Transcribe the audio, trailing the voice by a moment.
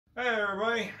Hey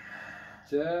everybody,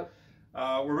 Yep.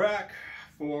 we're back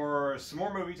for some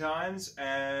more movie times,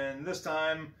 and this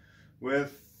time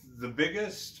with the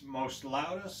biggest, most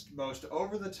loudest, most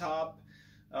over-the-top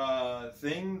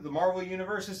thing the Marvel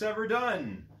Universe has ever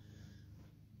done.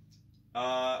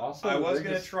 Also, I the was going to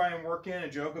biggest. try and work in a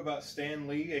joke about Stan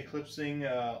Lee eclipsing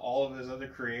all of his other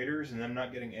creators and them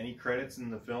not getting any credits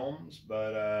in the films,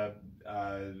 but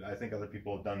I think other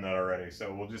people have done that already,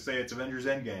 so we'll just say it's Avengers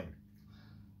Endgame.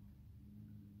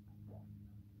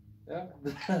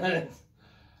 Yeah.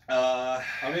 Uh,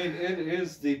 I mean, it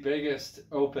is the biggest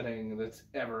opening that's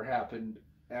ever happened,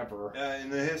 ever. in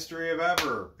the history of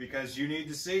ever, because you need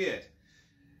to see it.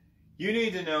 You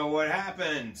need to know what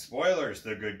happened. Spoilers: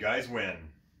 the good guys win.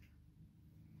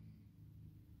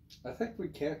 I think we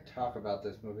can't talk about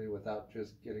this movie without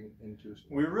just getting into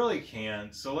spoilers. We really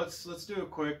can't. So let's do a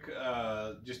quick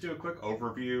just do a quick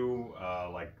overview,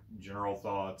 like general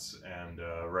thoughts and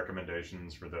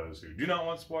recommendations for those who do not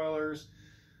want spoilers.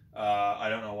 I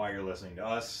don't know why you're listening to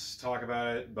us talk about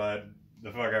it, but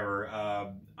the fuck ever.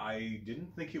 I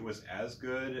didn't think it was as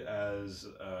good as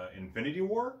Infinity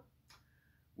War,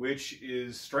 which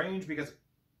is strange because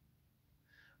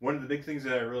one of the big things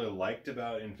that I really liked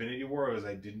about Infinity War was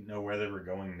I didn't know where they were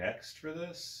going next for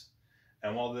this.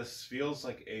 And while this feels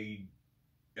like a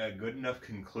good enough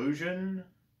conclusion,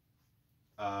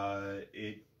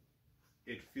 it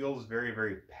feels very,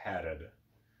 very padded.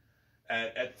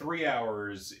 At 3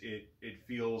 hours, it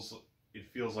feels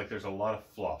like there's a lot of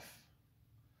fluff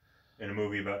in a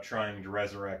movie about trying to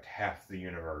resurrect half the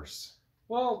universe.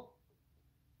 Well,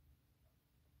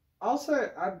 I'll say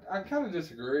I kind of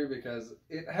disagree because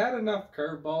it had enough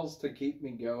curveballs to keep me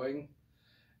going.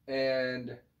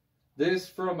 And this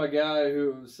from a guy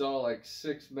who saw like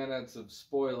 6 minutes of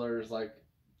spoilers like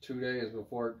 2 days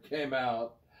before it came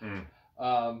out. Mm.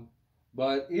 Um,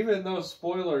 but even those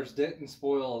spoilers didn't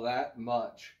spoil that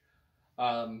much.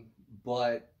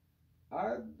 But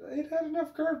it had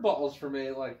enough curveballs for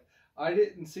me. Like, I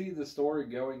didn't see the story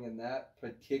going in that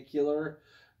particular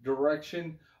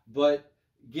direction. But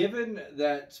given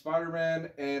that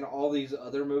Spider-Man and all these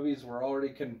other movies were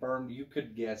already confirmed, you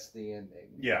could guess the ending.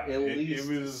 Yeah, At least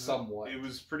it was somewhat. It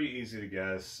was pretty easy to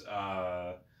guess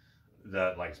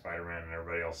that like Spider-Man and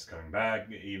everybody else is coming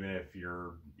back. Even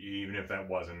if that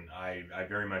wasn't, I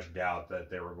very much doubt that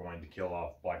they were going to kill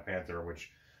off Black Panther,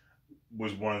 which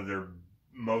was one of their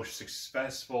most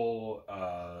successful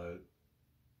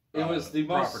It was the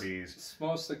properties.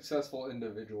 most successful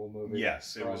individual movie.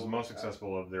 Yes, it was the most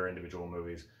successful of their individual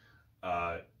movies,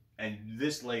 and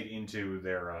this laid into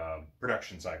their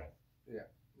production cycle.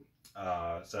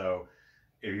 Yeah. So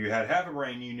if you had half a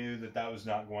brain, you knew that that was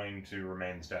not going to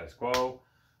remain the status quo.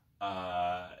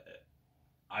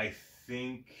 I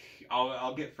think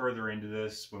I'll get further into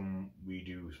this when we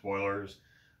do spoilers,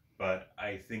 but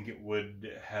I think it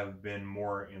would have been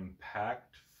more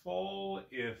impactful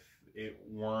if it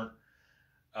weren't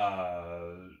a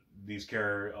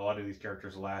lot of these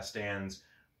characters' last stands,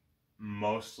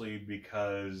 mostly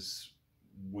because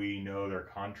we know their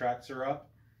contracts are up.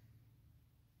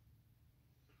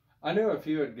 I knew a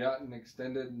few had gotten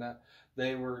extended, and that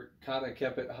they were kind of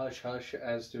kept it hush hush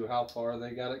as to how far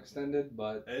they got extended.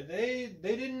 But They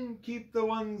didn't keep the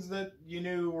ones that you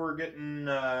knew were getting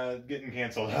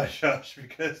canceled hush hush,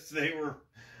 because they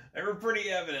were pretty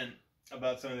evident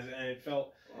about some of this, and it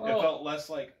felt less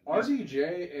like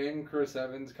RDJ and Chris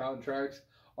Evans' contracts.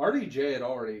 RDJ had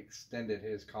already extended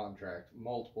his contract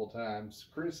multiple times.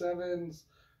 Chris Evans,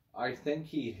 I think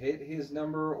he hit his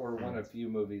number or went a few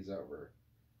movies over.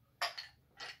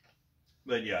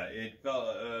 But yeah, it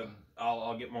felt.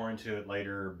 I'll get more into it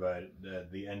later, but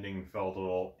the ending felt a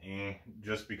little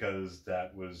just because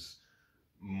that was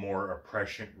more a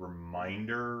prescient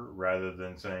reminder rather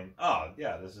than saying, "Oh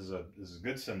yeah, this is a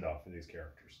good send off for these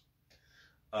characters."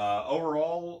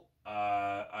 Overall,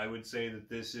 I would say that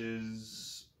this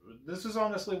is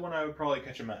honestly one I would probably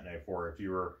catch a matinee for if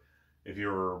you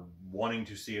were wanting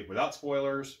to see it without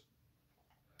spoilers.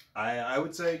 I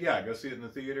would say, yeah, go see it in the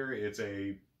theater. It's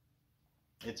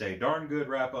a darn good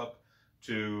wrap up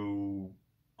to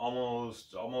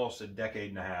almost a decade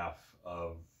and a half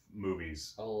of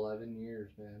movies. 11 years,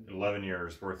 man. 11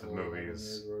 years worth of 11 movies.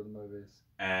 years worth of movies.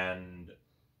 And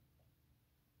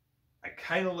I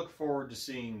kind of look forward to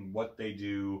seeing what they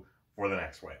do for the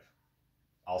next wave.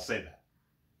 I'll say that.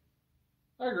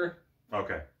 I agree.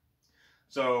 Okay.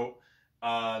 So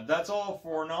that's all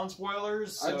for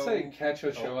non-spoilers. I'd say catch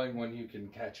a showing when you can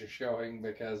catch a showing,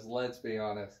 because let's be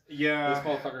honest, yeah, this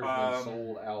motherfucker's been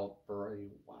sold out for a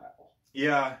while.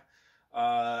 Yeah,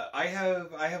 I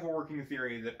have a working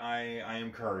theory that I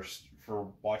am cursed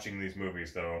for watching these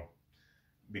movies though,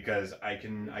 because I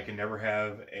can never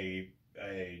have a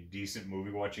decent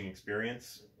movie watching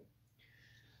experience.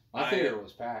 My theater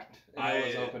was packed. And it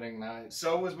was opening night.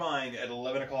 So was mine at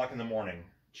 11 o'clock in the morning.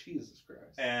 Jesus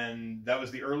Christ. And that was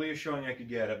the earliest showing I could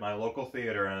get at my local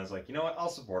theater, and I was like, you know what, I'll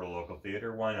support a local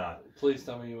theater, why not? Please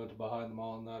tell me you went to Behind the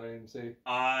Mall and not AMC.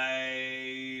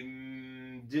 I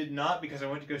did not, because I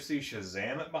went to go see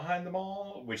Shazam at Behind the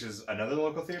Mall, which is another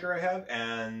local theater I have,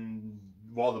 and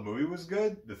while the movie was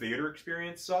good, the theater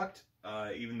experience sucked.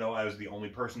 Even though I was the only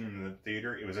person in the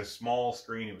theater, it was a small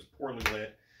screen, it was poorly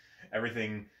lit,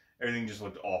 everything just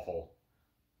looked awful.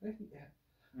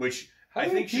 Which I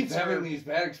think should having these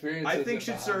bad experiences. I think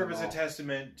should serve as a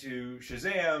testament to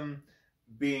Shazam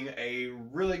being a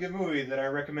really good movie that I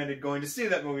recommended going to see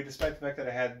that movie, despite the fact that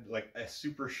I had like a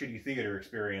super shitty theater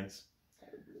experience.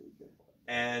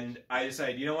 And I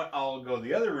decided, you know what, I'll go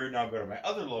the other route and I'll go to my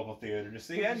other local theater to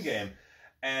see Endgame.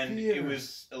 And it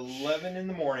was 11 in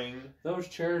the morning. Those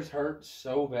chairs hurt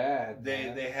so bad.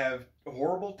 They have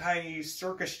horrible tiny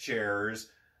circus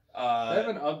chairs. They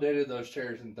haven't updated those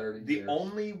chairs in 30 years. The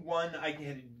only one I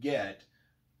could get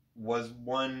was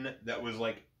one that was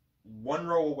like one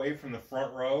row away from the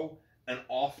front row and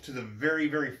off to the very,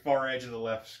 very far edge of the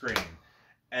left screen.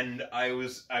 And I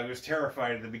was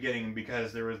terrified at the beginning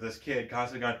because there was this kid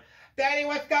constantly going, "Daddy,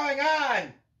 what's going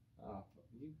on? Oh,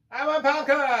 I want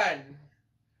popcorn!"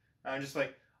 I'm just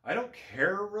like, I don't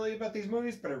care really about these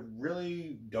movies, but I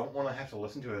really don't want to have to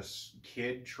listen to a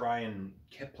kid try and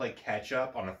play catch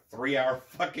up on a 3-hour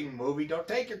fucking movie. Don't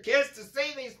take your kids to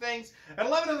see these things at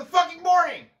 11 in the fucking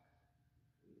morning!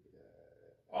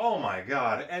 Oh my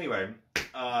god. Anyway.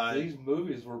 These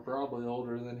movies were probably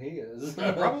older than he is.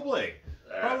 Probably.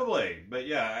 But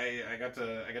yeah, I got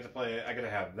to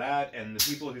have that, and the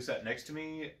people who sat next to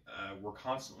me were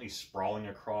constantly sprawling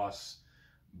across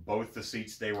both the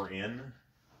seats they were in.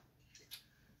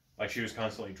 Like, she was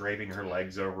constantly draping her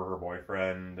legs over her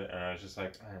boyfriend, and I was just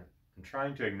like, I'm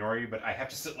trying to ignore you, but I have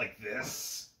to sit like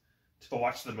this to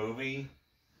watch the movie.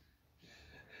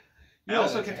 I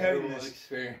also kept having this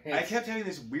experience. I kept having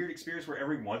this weird experience where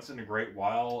every once in a great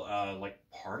while, like,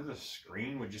 part of the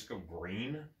screen would just go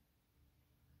green.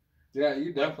 Yeah,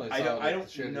 you definitely saw I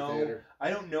don't know. I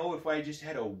don't know if I just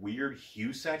had a weird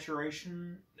hue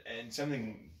saturation and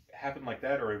something happened like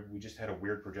that, or we just had a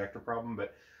weird projector problem,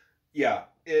 but yeah,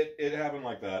 it happened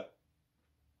like that.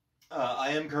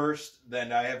 I am cursed,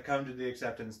 then I have come to the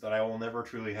acceptance that I will never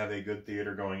truly have a good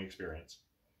theater-going experience.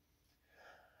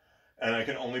 And I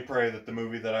can only pray that the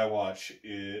movie that I watch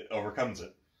overcomes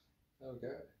it.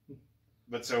 Okay.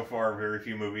 But so far, very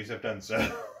few movies have done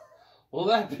so. Well,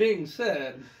 that being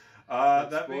said...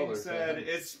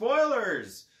 it's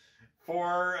spoilers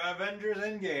for Avengers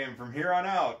Endgame from here on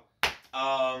out.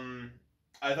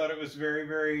 I thought it was very,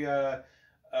 very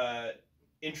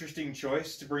interesting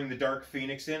choice to bring the Dark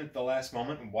Phoenix in at the last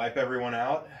moment and wipe everyone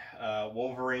out.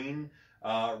 Wolverine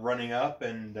running up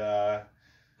and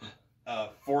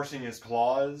forcing his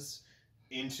claws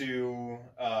into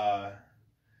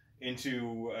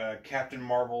Captain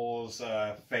Marvel's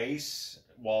face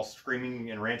while screaming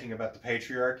and ranting about the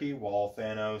patriarchy, while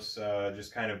Thanos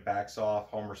just kind of backs off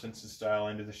Homer Simpson style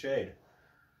into the shade.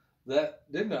 That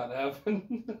did not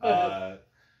happen.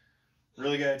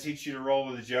 Really got to teach you to roll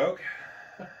with a joke.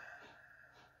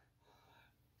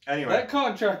 Anyway. That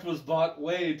contract was bought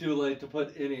way too late to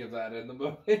put any of that in the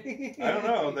movie. I don't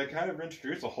know. They kind of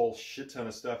introduced a whole shit ton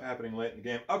of stuff happening late in the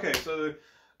game. Okay, so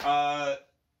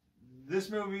this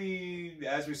movie,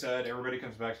 as we said, everybody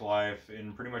comes back to life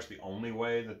in pretty much the only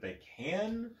way that they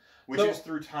can, which is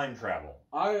through time travel.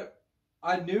 I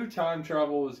knew time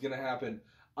travel was going to happen.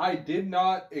 I did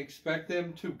not expect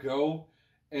them to go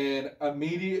and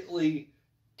immediately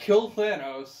kill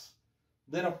Thanos,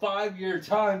 then a 5-year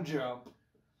time jump.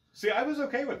 See, I was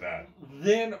okay with that.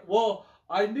 Then, well,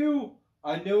 I knew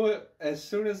it as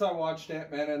soon as I watched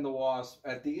Ant-Man and the Wasp.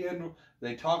 At the end,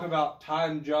 they talk about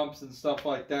time jumps and stuff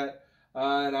like that.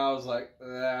 And I was like,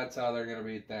 that's how they're going to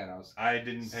beat Thanos. I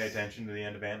didn't pay attention to the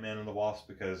end of Ant-Man and the Wasp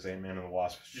because Ant-Man and the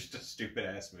Wasp was just a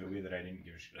stupid-ass movie that I didn't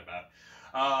give a shit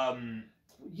about.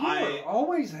 You were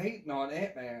always hating on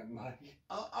Ant-Man.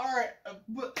 Alright,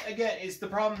 but again, it's the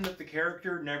problem that the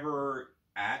character never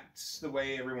acts the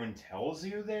way everyone tells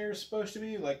you they're supposed to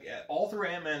be. Like, all through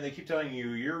Ant-Man, they keep telling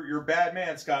you, you're a bad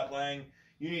man, Scott Lang.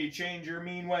 You need to change your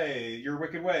mean way, your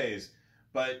wicked ways.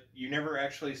 But you never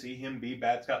actually see him be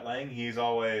bad Scott Lang. He's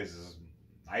always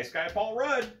nice guy Paul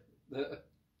Rudd.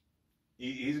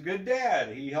 He's a good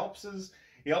dad. He helps his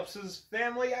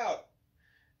family out.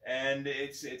 And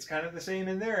it's kind of the same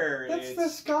in there. That's the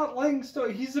Scott Lang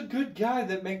story. He's a good guy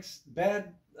that makes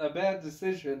bad a bad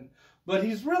decision, but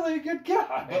he's really a good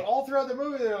guy. But all throughout the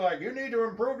movie, they're like, you need to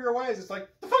improve your ways. It's like,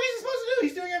 the fuck is he supposed to do?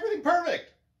 He's doing everything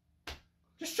perfect.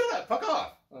 Just shut up. Fuck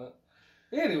off.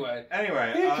 Anyway,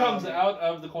 Anyway, he comes out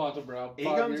of the quantum realm. He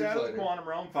comes out of the quantum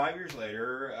realm 5 years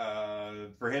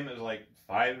later. For him, it was like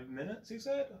 5 minutes, he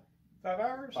said? 5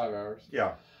 hours? 5 hours.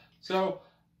 Yeah. So,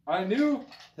 I knew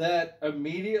that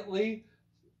immediately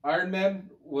Iron Man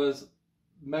was,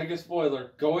 mega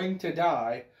spoiler, going to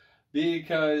die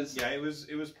because... Yeah, it was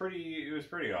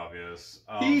pretty obvious.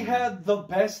 He had the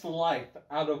best life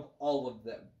out of all of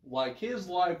them. Like, his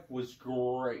life was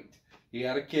great. He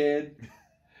had a kid...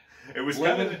 It was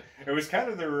kind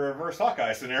of the reverse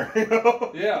Hawkeye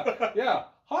scenario. yeah.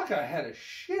 Hawkeye had a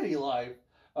shitty life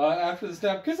after the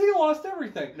snap because he lost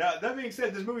everything. Now, that being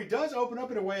said, this movie does open up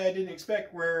in a way I didn't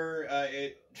expect, where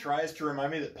it tries to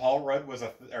remind me that Paul Rudd was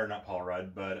or not Paul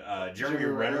Rudd, but Jeremy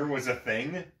Renner was a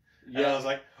thing. Yeah. And I was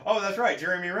like, oh, that's right,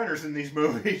 Jeremy Renner's in these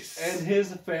movies. And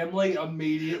his family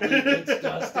immediately gets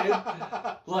dusted.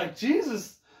 Like,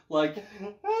 Jesus, like,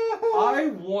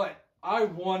 I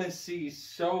want to see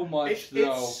so much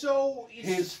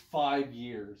his 5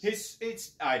 years.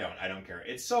 I don't care.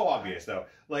 It's so obvious though.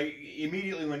 Like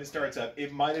immediately when it starts up,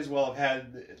 it might as well have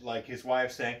had like his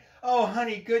wife saying, "Oh,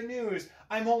 honey, good news!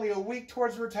 I'm only a week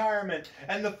towards retirement,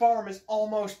 and the farm is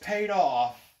almost paid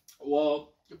off."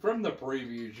 Well, from the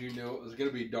previews, you knew it was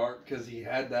going to be dark because he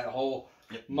had that whole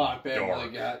 "my family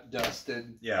got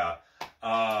dusted." Yeah.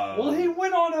 Well, he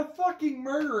went on a fucking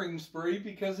murdering spree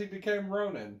because he became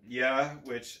Ronin. Yeah,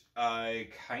 which I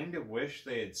kind of wish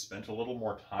they had spent a little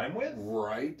more time with.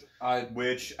 Right.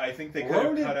 Which I think they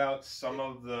could have cut out some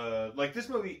of the... Like, this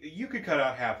movie, you could cut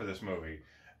out half of this movie.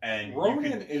 And Ronin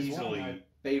you could is easily... one of my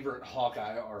favorite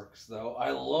Hawkeye arcs, though.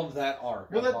 I love that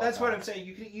arc. Well, that's what I'm saying.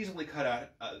 You could easily cut out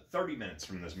 30 minutes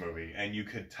from this movie. And you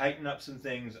could tighten up some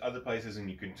things other places, and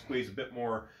you could squeeze a bit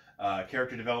more...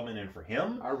 character development in for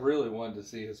him. I really wanted to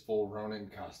see his full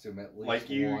Ronin costume at least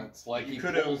once. Like he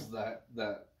pulls that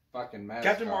fucking mask.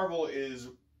 Captain Marvel is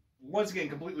once again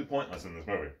completely pointless in this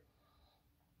movie.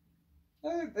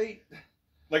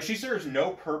 Like she serves no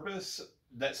purpose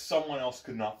that someone else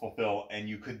could not fulfill, and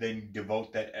you could then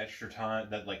devote that extra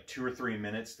time, that like 2 or 3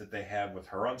 minutes that they have with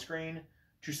her on screen,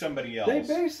 to somebody else. They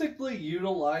basically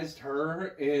utilized her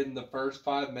in the first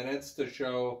 5 minutes to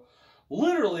show.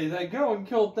 Literally, they go and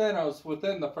kill Thanos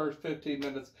within the first 15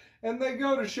 minutes, and they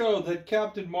go to show that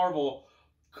Captain Marvel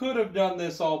could have done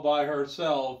this all by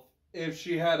herself if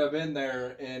she had been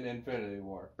there in Infinity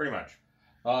War. Pretty much.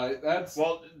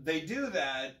 Well, they do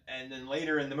that, and then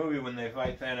later in the movie when they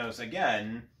fight Thanos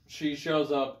again... She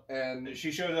shows up and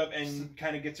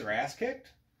kind of gets her ass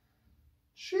kicked?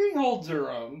 She holds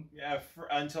her own. Yeah,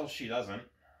 until she doesn't.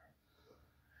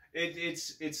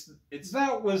 It's the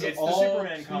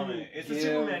Superman comic. It's the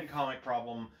Superman comic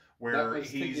problem where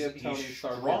he's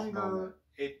stronger.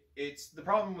 It's the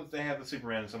problem that they have with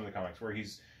Superman in some of the comics where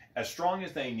he's as strong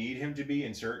as they need him to be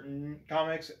in certain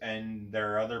comics, and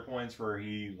there are other points where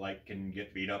he like can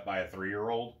get beat up by a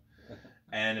 3-year-old,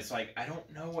 and it's like I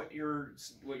don't know what your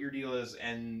deal is.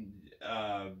 And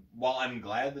while I'm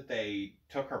glad that they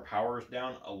took her powers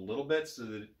down a little bit so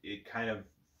that it kind of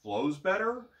flows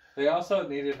better. They also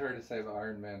needed her to save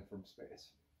Iron Man from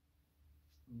space.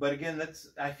 But again,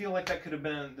 I feel like that could have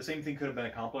been... The same thing could have been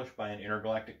accomplished by an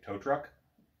intergalactic tow truck.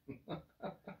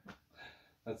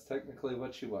 That's technically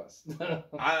what she was.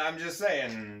 I'm just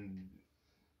saying...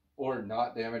 Or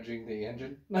not damaging the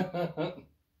engine.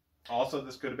 Also,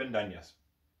 this could have been done, yes.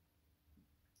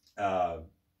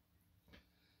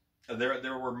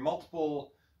 There were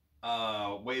multiple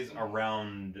ways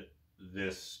around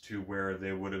this to where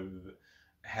they would have...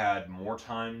 had more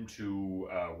time to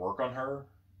work on her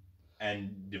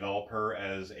and develop her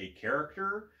as a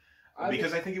character.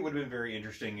 Because I think it would have been very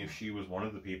interesting if she was one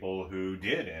of the people who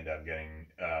did end up getting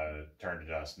turned to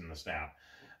dust in the snap.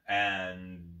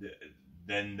 And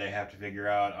then they have to figure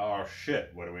out, oh shit,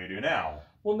 what do we do now?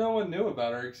 Well, no one knew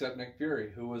about her except Nick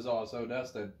Fury, who was also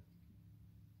dusted.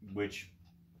 Which,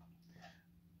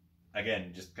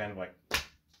 again, just kind of like,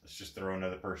 let's just throw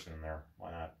another person in there.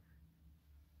 Why not?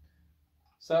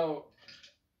 So,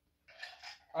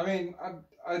 I mean,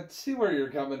 I see where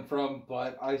you're coming from,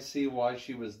 but I see why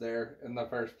she was there in the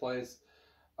first place.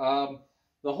 How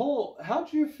do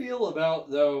you feel about,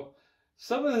 though,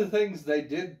 some of the things they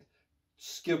did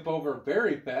skip over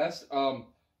very fast?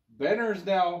 Banner's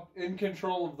now in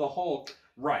control of the Hulk.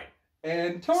 Right.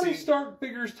 And Tony Stark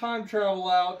figures time travel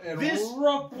out in this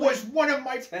roughly was one of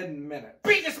my 10 minutes.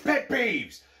 biggest pet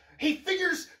peeves. He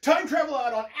figures time travel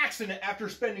out on accident after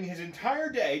spending his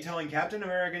entire day telling Captain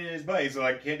America and his buddies,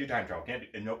 like, can't do time travel. Can't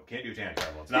do time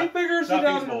travel. It's not, he figures it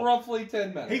out in roughly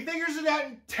 10 minutes. He figures it out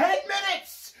in 10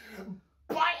 minutes!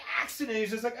 By accident.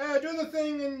 He's just like, do the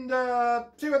thing and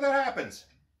see what that happens.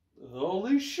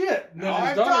 Holy shit. And then I've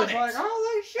his daughter's done it. like,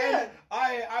 holy shit.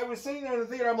 And I was sitting there in the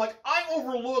theater, I'm like, I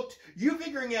overlooked you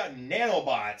figuring out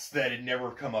nanobots that had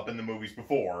never come up in the movies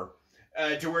before.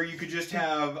 To where you could just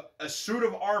have a suit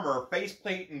of armor,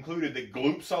 faceplate included, that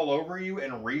gloops all over you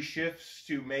and reshifts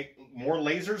to make more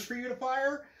lasers for you to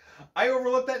fire. I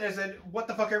overlooked that and I said, what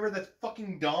the fuck ever, that's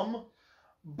fucking dumb.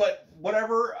 But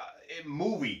whatever,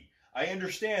 movie. I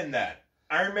understand that.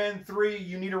 Iron Man 3,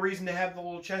 you need a reason to have the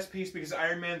little chess piece because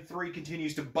Iron Man 3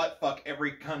 continues to buttfuck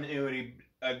every continuity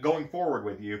going forward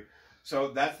with you. So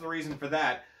that's the reason for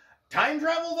that. Time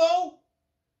travel, though?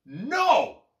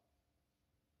 No!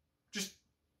 Just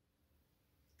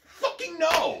fucking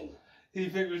no! He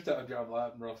figures time travel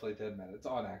out in roughly 10 minutes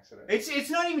on accident. It's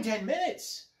not even 10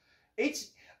 minutes. It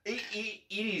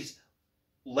is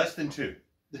less than 2.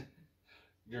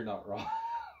 You're not wrong.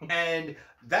 And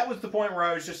that was the point where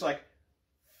I was just like,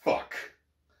 fuck.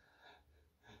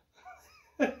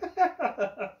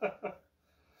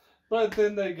 But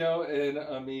then they go and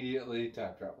immediately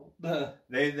time travel.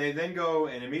 They then go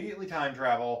and immediately time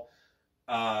travel.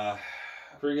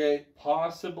 Create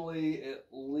possibly at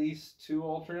least 2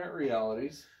 alternate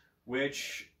realities.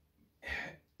 Which,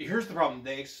 here's the problem.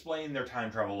 They explain their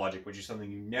time travel logic, which is something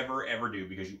you never ever do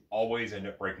because you always end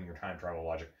up breaking your time travel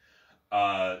logic.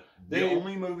 The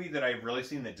only movie that I've really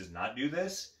seen that does not do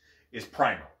this is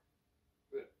Primer.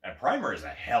 And Primer is a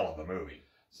hell of a movie.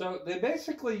 So they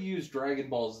basically use Dragon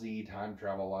Ball Z time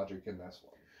travel logic in this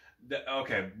one.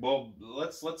 Okay, well,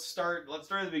 let's start at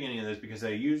the beginning of this because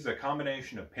they use a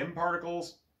combination of Pym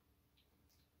particles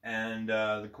and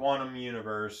the quantum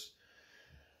universe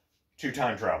to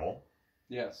time travel.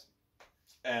 Yes.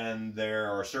 And there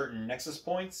are certain nexus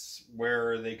points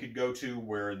where they could go to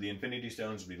where the Infinity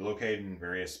Stones would be located in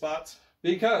various spots.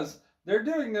 Because they're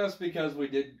doing this because we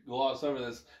did gloss over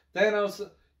this. Thanos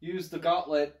used the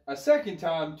gauntlet a second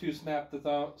time to snap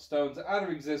the stones out of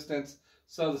existence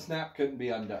so the snap couldn't be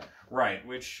undone. Right,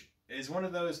 which is one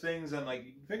of those things, and like,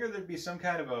 you figure there'd be some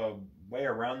kind of a way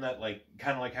around that, like,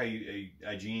 kind of like how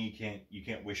a genie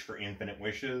can't wish for infinite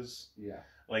wishes. Yeah.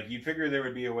 Like, you'd figure there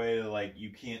would be a way to, like,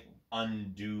 you can't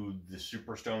undo the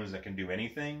super stones that can do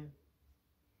anything.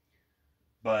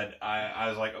 But I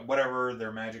was like, whatever,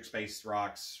 they're magic space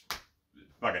rocks,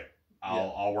 fuck it,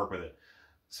 I'll work with it.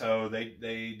 So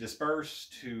they disperse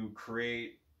to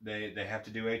create, they have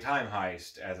to do a time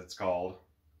heist, as it's called.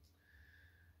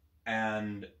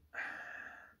 And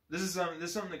this is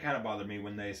something that kind of bothered me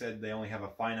when they said they only have a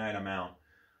finite amount.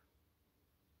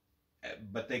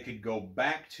 But they could go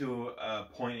back to a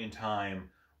point in time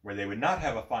where they would not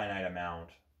have a finite amount,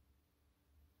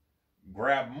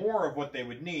 grab more of what they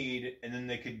would need, and then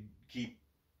they could keep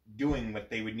doing what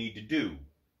they would need to do.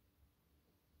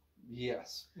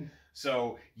 Yes.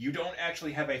 So you don't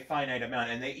actually have a finite amount.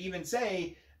 And they even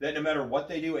say that no matter what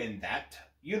they do in that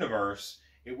universe,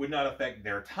 it would not affect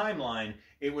their timeline.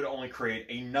 It would only create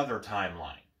another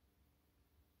timeline.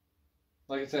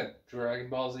 Like I said, Dragon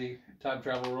Ball Z time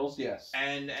travel rules, yes.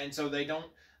 And so they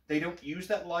don't use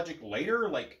that logic later,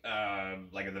 like at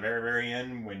the very, very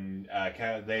end when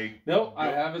they... No, I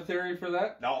have a theory for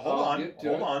that. No,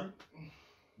 hold on.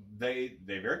 They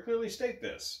very clearly state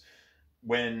this.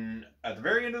 When, at the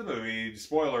very end of the movie,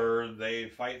 spoiler, they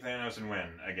fight Thanos and win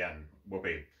again.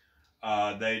 Whoopee.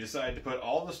 They decide to put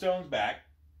all the stones back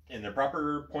in their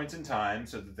proper points in time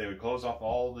so that they would close off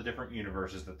all the different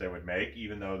universes that they would make,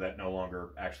 even though that no longer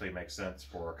actually makes sense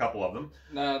for a couple of them.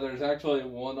 No, there's actually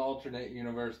one alternate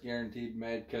universe guaranteed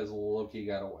made because Loki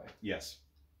got away. Yes.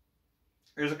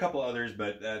 There's a couple others,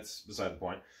 but that's beside the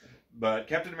point. But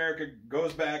Captain America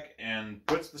goes back and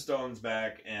puts the stones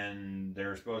back, and he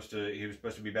was supposed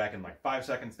to be back in like 5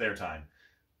 seconds their time.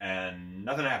 And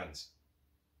nothing happens.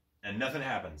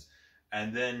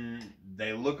 And then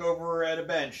they look over at a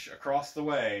bench across the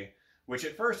way, which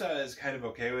at first I was kind of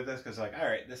okay with this, because like, all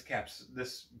right, this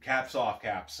caps off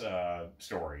Cap's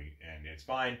story, and it's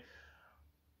fine.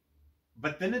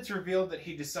 But then it's revealed that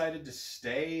he decided to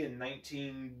stay in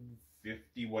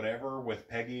 1950 whatever with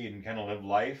Peggy and kind of live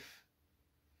life.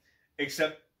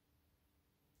 Except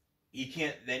he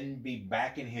can't then be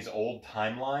back in his old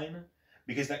timeline,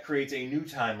 because that creates a new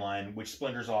timeline which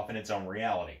splinters off in its own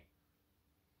reality.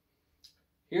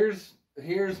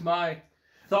 Here's my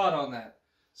thought on that.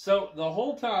 So the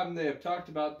whole time they have talked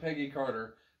about Peggy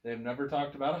Carter, they've never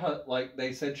talked about like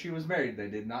they said she was married. They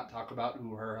did not talk about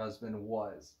who her husband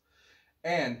was.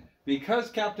 And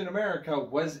because Captain America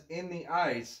was in the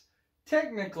ice,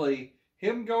 technically,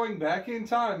 him going back in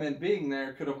time and being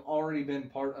there could have already been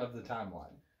part of the timeline.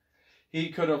 He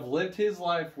could have lived his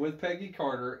life with Peggy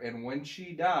Carter, and when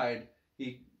she died,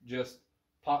 he just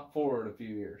popped forward a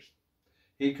few years.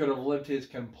 He could have lived his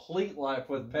complete life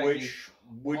with Peggy. Which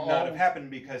would not have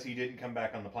happened because he didn't come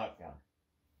back on the platform.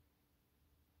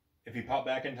 If he popped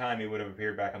back in time, he would have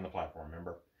appeared back on the platform,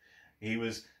 remember? He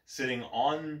was sitting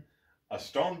on a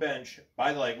stone bench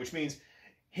by the lake, which means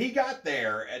he got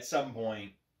there at some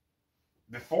point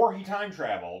before he time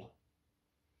traveled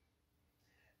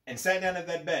and sat down at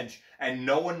that bench, and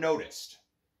no one noticed.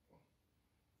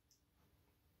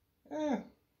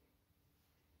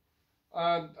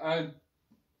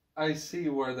 I see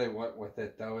where they went with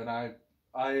it, though, and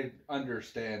I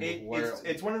understand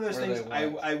it's one of those things.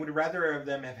 I would rather have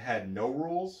them have had no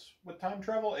rules with time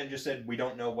travel and just said, we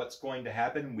don't know what's going to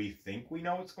happen. We think we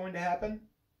know what's going to happen.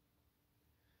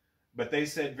 But they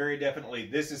said very definitely,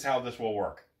 this is how this will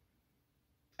work.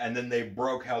 And then they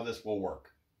broke how this will work.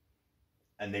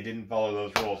 And they didn't follow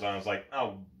those rules. And I was like,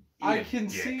 oh, I can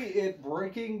see it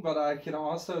breaking, but I can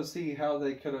also see how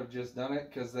they could have just done it,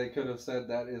 because they could have said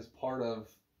that is part of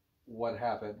what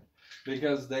happened.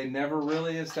 Because they never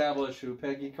really established who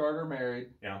Peggy Carter married.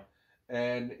 Yeah.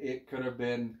 And it could have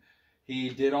been, he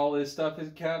did all his stuff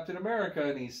as Captain America,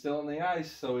 and he's still in the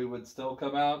ice, so he would still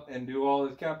come out and do all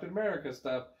his Captain America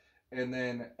stuff. And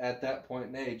then at that point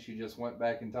in age, he just went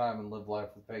back in time and lived life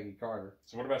with Peggy Carter.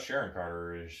 So what about Sharon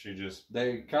Carter? Is she just...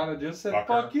 They kind of just said,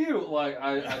 fuck you. Like,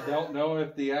 I don't know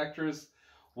if the actress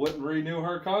wouldn't renew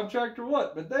her contract or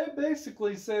what, but they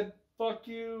basically said, fuck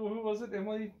you. Who was it?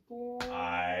 Emily?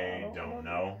 I don't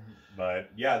know. But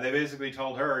yeah, they basically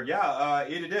told her, yeah,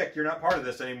 eat a dick. You're not part of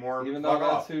this anymore. Even though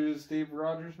that's who Steve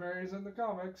Rogers marries in the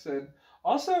comics. And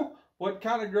also, what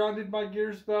kind of grinded my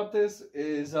gears about this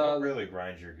is... what really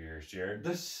grinds your gears, Jared?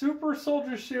 The super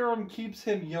soldier serum keeps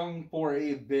him young for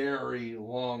a very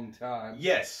long time.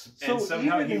 Yes, so and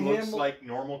somehow he looks like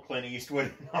normal Clint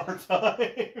Eastwood in our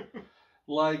time.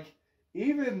 Like,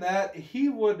 even that, he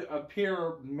would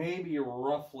appear maybe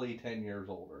roughly 10 years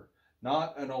older.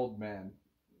 Not an old man.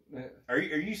 Are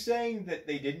you saying that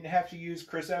they didn't have to use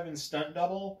Chris Evans' stunt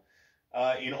double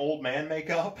in old man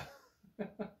makeup?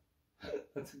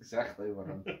 That's exactly what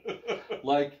I'm...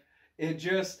 Like, it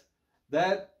just...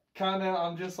 That kind of...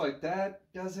 I'm just like, that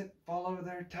doesn't follow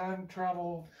their time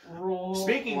travel rules.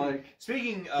 Speaking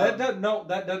of...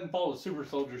 That doesn't follow super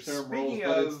soldier serum rules,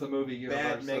 but it's the movie universe.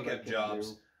 Bad makeup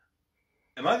jobs.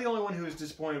 Am I the only one who is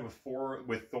disappointed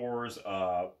with Thor's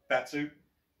fat suit?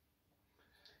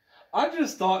 I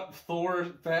just thought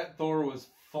Fat Thor was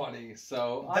funny,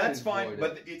 so that's fine.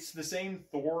 But it's the same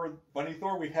Thor, funny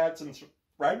Thor we've had since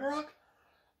Ragnarok,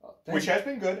 which has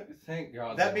been good. Thank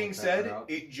God. That being said,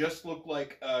 it just looked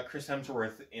like Chris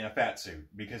Hemsworth in a fat suit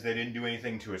because they didn't do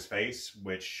anything to his face.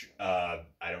 Which I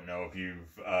don't know if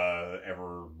you've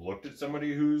ever looked at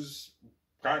somebody who's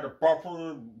kind of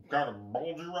puffy, kind of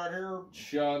bulgy right here.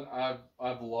 Sean,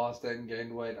 I've lost and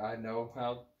gained weight. I know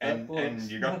how. And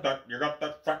you got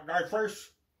that fat guy face.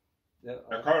 Yeah,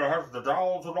 it kind of has the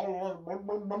jowls and all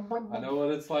that. I know what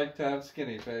it's like to have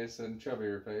skinny face and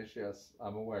chubbier face. Yes,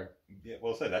 I'm aware. Yeah,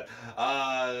 we'll say that.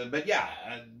 But yeah,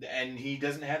 and he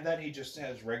doesn't have that. He just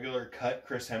has regular cut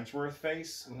Chris Hemsworth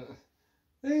face.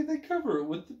 They cover it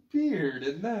with the beard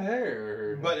and the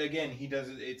hair. But again, he does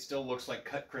it. It still looks like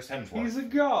cut Chris Hemsworth. He's a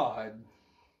god.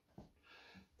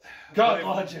 God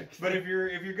logic. But if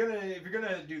you're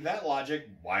gonna do that logic,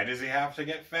 why does he have to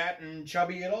get fat and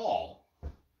chubby at all?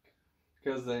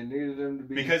 Because they needed him to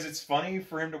be... Because it's funny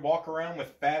for him to walk around with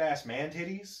fat-ass man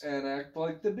titties? And act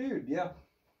like the dude, yeah.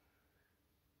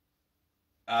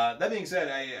 That being said,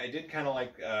 I did kind of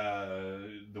like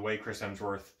the way Chris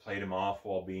Hemsworth played him off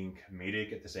while being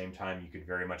comedic. At the same time, you could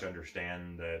very much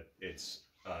understand that it's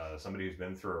somebody who's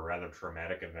been through a rather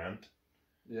traumatic event.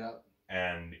 Yeah.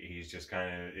 And he's just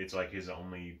kind of... It's like his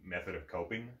only method of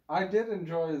coping. I did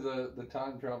enjoy the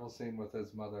time travel scene with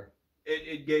his mother.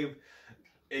 It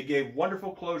gave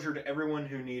wonderful closure to everyone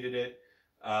who needed it.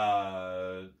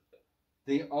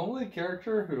 The only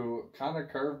character who kind of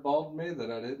curveballed me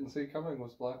that I didn't see coming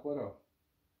was Black Widow.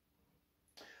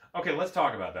 Okay, let's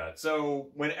talk about that. So,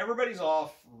 when everybody's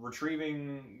off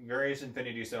retrieving various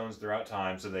Infinity Stones throughout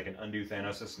time so they can undo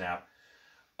Thanos' snap,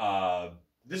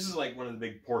 this is like one of the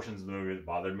big portions of the movie that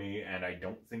bothered me, and I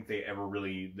don't think they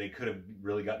could have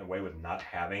really gotten away with not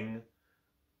having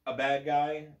a bad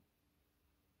guy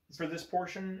for this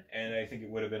portion, and I think it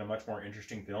would have been a much more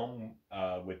interesting film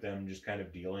with them just kind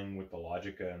of dealing with the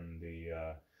logic and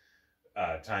the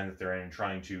time that they're in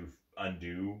trying to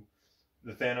undo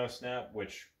the Thanos snap,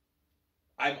 which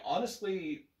I'm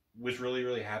honestly was really,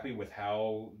 really happy with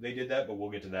how they did that, but we'll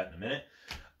get to that in a minute.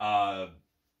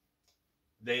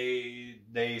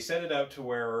 They set it up to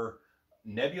where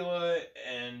Nebula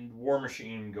and War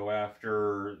Machine go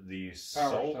after the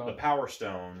Power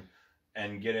Stone,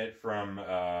 and get it from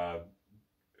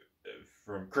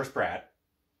Chris Pratt.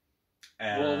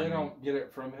 And well, they don't get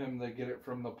it from him. They get it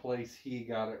from the place he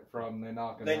got it from.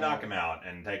 They knock him out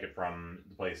and take it from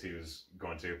the place he was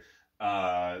going to.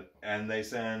 And they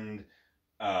send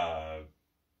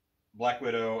Black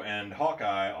Widow and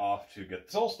Hawkeye off to get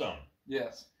the Soul Stone.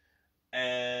 Yes.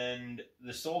 And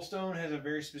the Soul Stone has a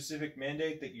very specific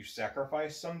mandate that you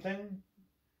sacrifice something.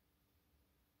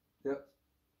 Yep.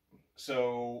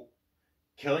 So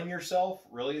killing yourself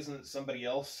really isn't somebody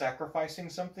else sacrificing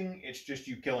something. It's just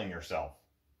you killing yourself.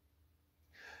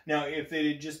 Now, if it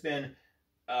had just been,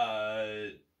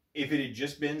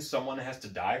 someone has to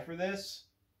die for this,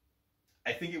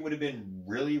 I think it would have been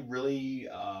really, really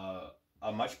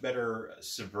a much better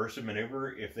subversive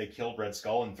maneuver if they killed Red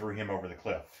Skull and threw him over the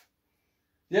cliff.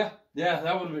 Yeah,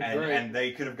 that would have been great. And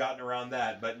they could have gotten around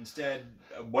that, but instead,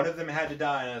 one of them had to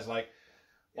die, and I was like,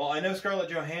 well, I know Scarlett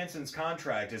Johansson's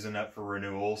contract isn't up for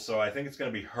renewal, so I think it's going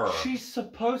to be her. She's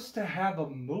supposed to have a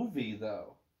movie,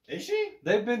 though. Is she?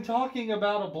 They've been talking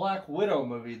about a Black Widow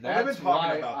movie. They've been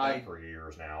talking about that for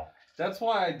years now. That's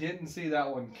why I didn't see that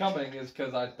one coming, is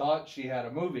because I thought she had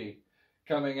a movie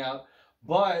coming out.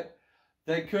 But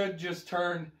they could just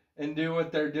turn and do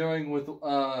what they're doing with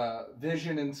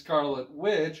Vision and Scarlet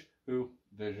Witch, who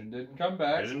Vision didn't come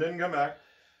back.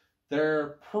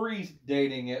 They're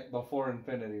predating it before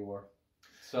Infinity War.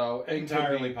 So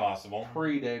entirely possible.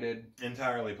 Predated.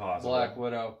 Entirely possible. Black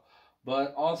Widow.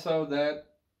 But also that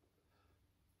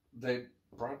they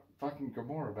brought fucking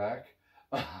Gamora back.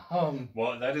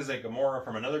 Well, that is a Gamora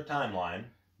from another timeline.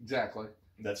 Exactly.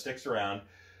 That sticks around.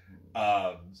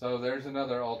 So there's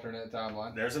another alternate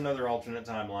timeline. Because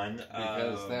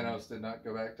Thanos did not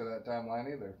go back to that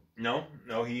timeline either. No,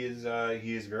 he is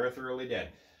very thoroughly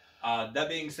dead. That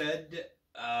being said,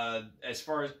 as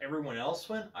far as everyone else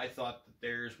went, I thought that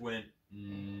theirs went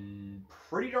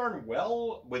pretty darn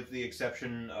well, with the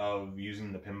exception of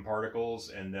using the Pym particles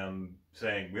and them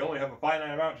saying, we only have a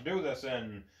finite amount to do this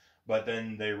in, but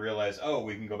then they realize, oh,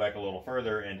 we can go back a little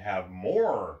further and have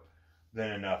more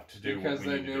than enough to do because what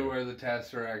we they need to knew do. where the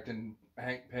Tesseract and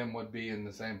Hank Pym would be in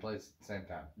the same place at the same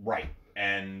time. Right.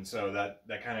 And so that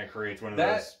kind of creates one of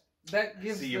those... That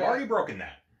gives... See, you've already broken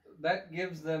that. That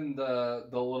gives them the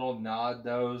little nod,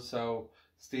 though, so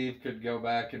Steve could go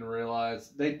back and realize...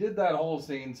 They did that whole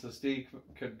scene so Steve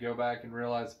could go back and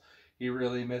realize he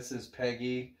really misses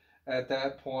Peggy at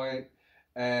that point,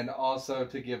 and also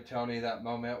to give Tony that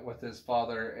moment with his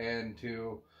father, and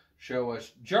to show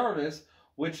us Jarvis,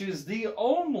 which is the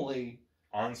only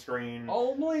on-screen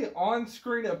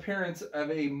appearance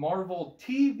of a Marvel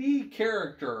TV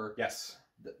character. Yes.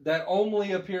 That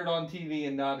only appeared on TV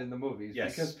and not in the movies.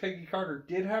 Yes. Because Peggy Carter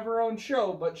did have her own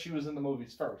show, but she was in the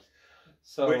movies first.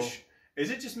 So, which,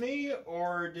 is it just me,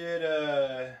 or did,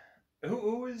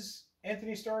 who was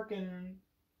Anthony Stark in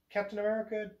Captain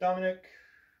America? Dominic?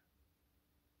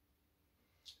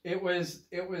 It was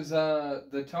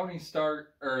the Tony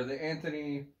Stark, or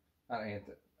the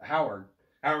Howard.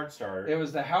 Howard Stark. It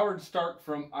was the Howard Stark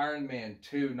from Iron Man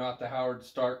 2, not the Howard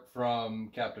Stark from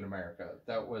Captain America.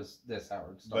 That was this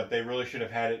Howard Stark. But they really should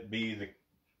have had it be the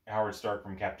Howard Stark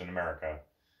from Captain America,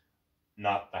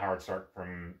 not the Howard Stark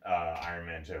from Iron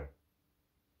Man 2. I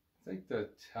think the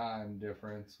time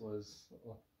difference was...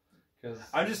 Cause,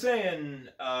 I'm just saying...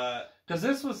 Because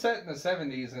this was set in the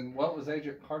 70s, and what was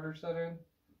Agent Carter set in?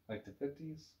 Like the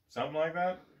 50s? Something like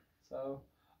that? So...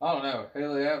 I don't know.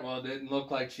 Haley Atwell didn't look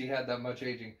like she had that much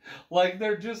aging. Like,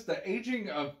 they're just... The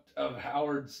aging of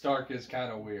Howard Stark is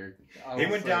kind of weird. He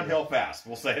went downhill fast.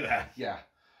 We'll say that. Yeah.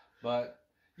 But,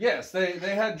 yes, they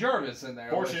had Jarvis in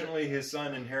there. Fortunately, his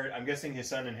son inherited... I'm guessing his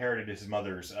son inherited his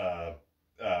mother's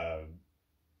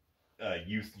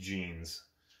youth genes.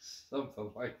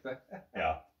 Something like that.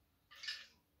 Yeah.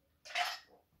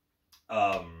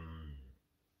 What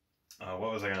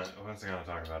was I gonna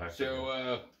talk about?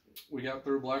 So, we got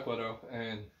through Black Widow,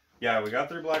 and... Yeah, we got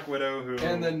through Black Widow, who...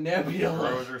 And the Nebula...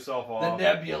 throws herself off. The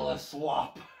Nebula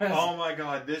swap. Oh my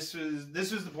god, this was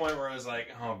the point where I was like,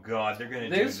 oh god, they're gonna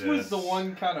do this. This was the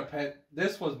one kind of pet...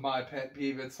 This was my pet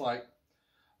peeve. It's like,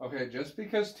 okay, just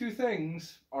because two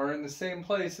things are in the same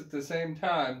place at the same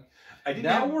time,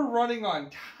 we're running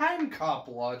on time cop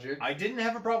logic. I didn't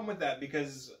have a problem with that,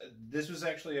 because this was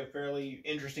actually a fairly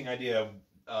interesting idea.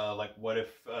 like what if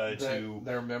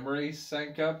their memories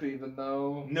sync up, even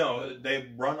though no, they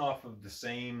run off of the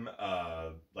same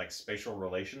like spatial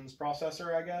relations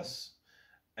processor, I guess.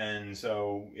 And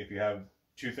so if you have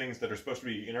two things that are supposed to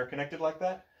be interconnected like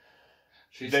that,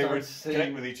 they would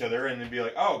connect with each other and then be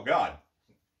like, oh god.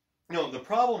 No, the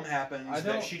problem happens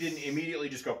that she didn't immediately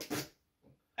just go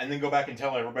and then go back and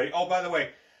tell everybody, oh, by the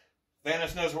way,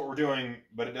 Thanos knows what we're doing,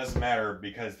 but it doesn't matter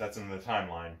because that's in the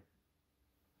timeline.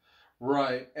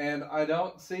 Right, and I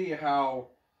don't see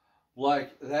how,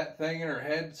 like, that thing in her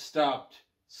head stopped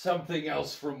something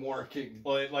else from working.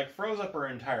 Well, it, like, froze up her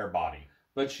entire body.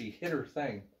 But she hit her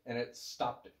thing, and it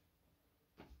stopped it.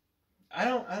 I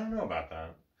don't know about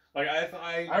that. Like,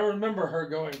 I remember her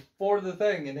going for the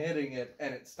thing and hitting it,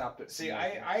 and it stopped it. See,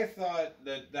 I thought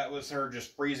that was her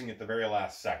just freezing at the very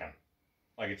last second.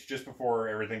 Like, it's just before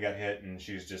everything got hit, and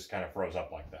she's just kind of froze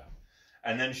up like that.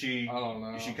 And then she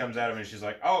comes out of it, and she's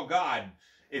like, oh, God,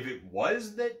 if it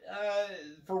was that,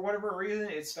 for whatever reason,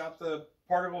 it stopped the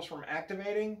particles from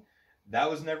activating,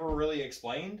 that was never really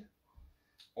explained,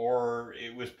 or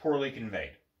it was poorly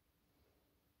conveyed.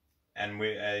 And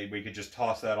we could just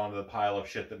toss that onto the pile of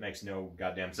shit that makes no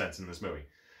goddamn sense in this movie.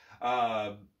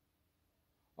 Also,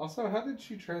 how did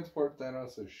she transport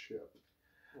Thanos' ship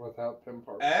without Pym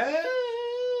Parker?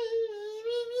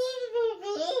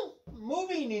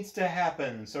 Movie needs to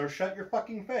happen, so shut your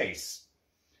fucking face.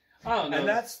 I don't know. And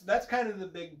that's kind of the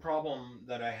big problem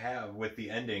that I have with the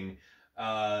ending.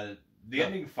 The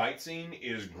ending fight scene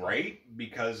is great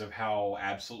because of how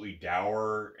absolutely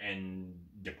dour and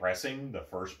depressing the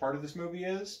first part of this movie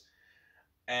is.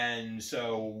 And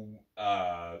so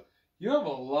you have a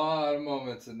lot of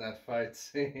moments in that fight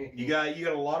scene. You got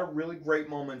a lot of really great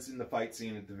moments in the fight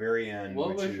scene at the very end.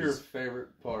 What was your favorite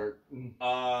part?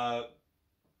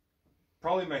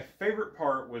 Probably my favorite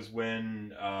part was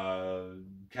when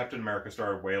Captain America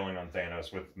started wailing on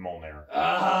Thanos with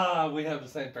Mjolnir. We have the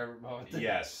same favorite moment.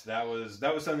 Yes, that was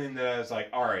something that I was like,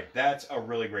 all right, that's a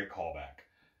really great callback.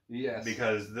 Yes,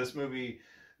 because this movie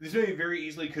very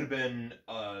easily could have been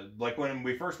like when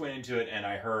we first went into it, and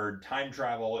I heard time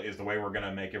travel is the way we're going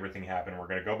to make everything happen. We're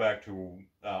going to go back to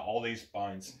all these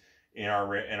points in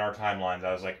our timelines.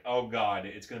 I was like, oh god,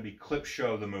 it's going to be clip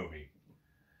show the movie.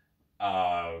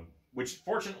 Which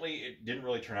fortunately it didn't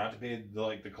really turn out to be.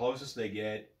 The closest they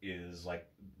get is like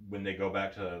when they go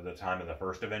back to the time of the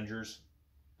first Avengers.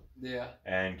 Yeah.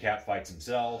 And Cap fights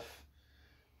himself.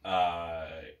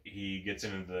 He gets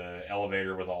into the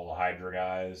elevator with all the Hydra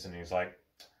guys, and he's like,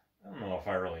 I don't know if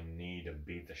I really need to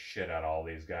beat the shit out of all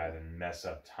these guys and mess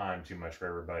up time too much for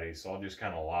everybody, so I'll just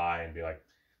kind of lie and be like,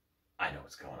 I know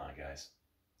what's going on, guys.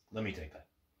 Let me take that.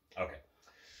 Okay.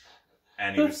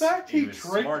 And he was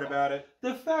smart about it.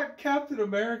 The fact Captain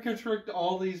America tricked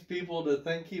all these people to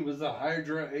think he was a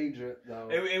Hydra agent, though.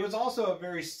 It was also a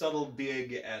very subtle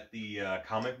dig at the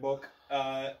comic book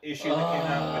issue that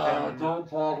came out with him. Don't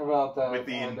talk about that. With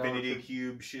the Infinity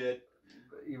Cube shit.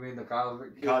 You mean the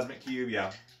Cosmic Cube? Cosmic Cube,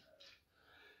 yeah.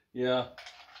 Yeah.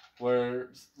 Where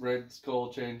Red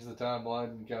Skull changed the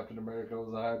timeline and Captain America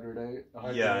was a Hydra.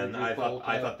 Yeah, and I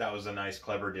thought that was a nice,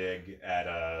 clever dig at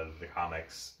the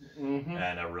comics,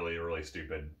 and a really, really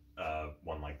stupid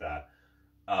one like that.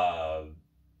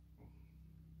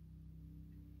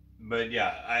 But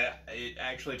yeah, it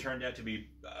actually turned out to be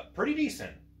pretty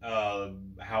decent.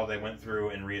 How they went through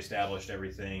and reestablished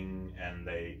everything, and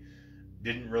they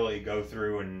didn't really go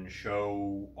through and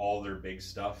show all their big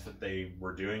stuff that they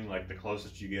were doing. Like, the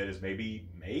closest you get is maybe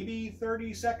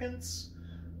 30 seconds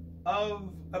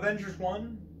of Avengers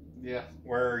 1. Yeah.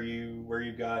 Where you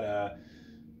got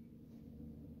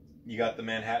the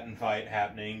Manhattan fight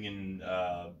happening, and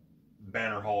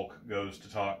Banner Hulk goes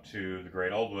to talk to the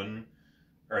Great Old One,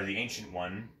 or the Ancient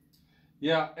One.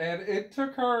 Yeah, and it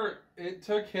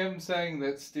took him saying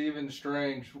that Stephen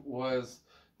Strange was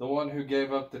the one who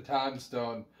gave up the time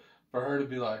stone for her to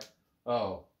be like,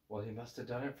 oh, well, he must have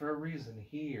done it for a reason.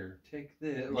 Here, take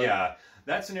this. Like, yeah,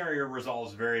 that scenario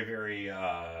resolves very, very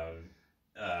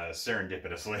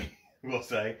serendipitously, we'll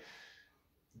say.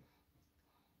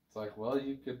 It's like, well,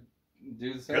 you could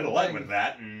do the same thing. Could have led with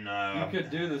that. And you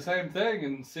could do the same thing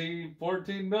and see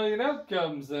 14 million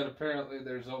outcomes that apparently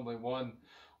there's only one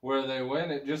where they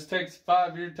win. It just takes a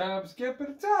 5-year time skip and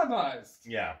a time heist.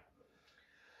 Yeah.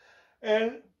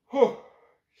 And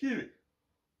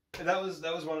that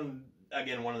was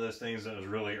one of those things that was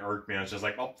really irked me. I was just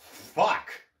like, oh fuck!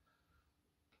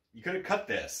 You could have cut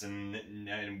this, and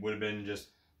it would have been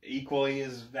just equally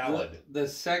as valid. The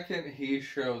second he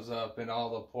shows up and all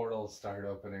the portals start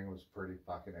opening was pretty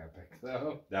fucking epic,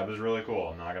 though. That was really cool.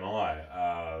 I'm not gonna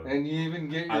lie. And you even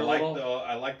get your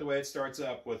I like the way it starts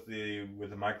up with the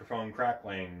microphone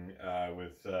crackling,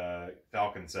 with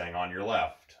Falcon saying "on your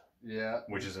left." Yeah.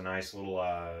 Which is a nice little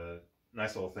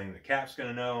thing that Cap's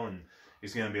gonna know, and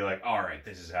he's gonna be like, "All right,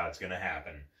 this is how it's gonna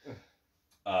happen."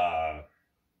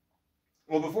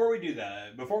 Well, before we do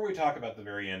that, before we talk about the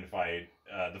very end fight,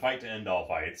 the fight to end all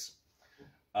fights,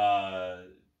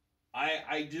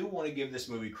 I do want to give this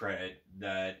movie credit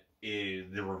that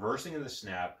the reversing of the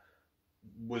snap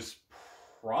was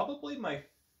probably my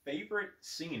favorite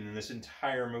scene in this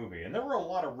entire movie. And there were a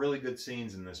lot of really good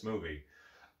scenes in this movie,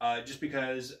 just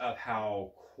because of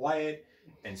how quiet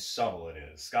and subtle it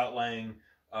is. Scott Lang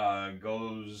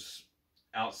goes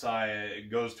outside,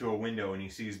 goes to a window, and he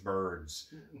sees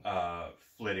birds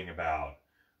flitting about.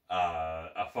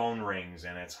 A phone rings,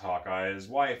 and it's Hawkeye's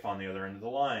wife on the other end of the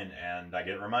line, and I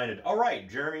get reminded, all right,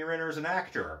 Jeremy Renner's an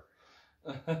actor.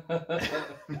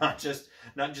 not just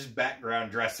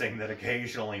background dressing that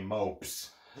occasionally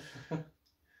mopes.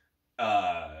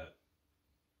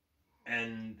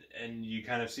 And you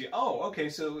kind of see, oh, okay,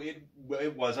 so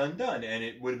it was undone, and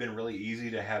it would have been really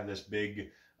easy to have this big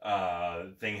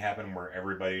thing happen where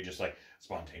everybody just like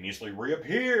spontaneously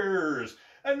reappears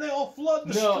and they all flood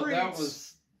the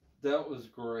streets. That was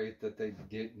great that they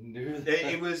didn't do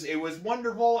that. It was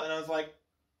wonderful, and I was like,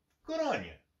 good on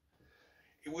you.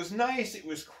 It was nice, it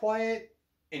was quiet,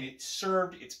 and it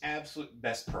served its absolute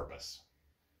best purpose.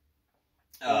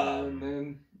 And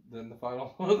then the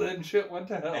final, then shit went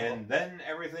to hell. And then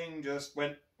everything just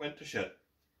went to shit.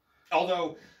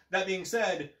 Although, that being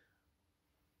said,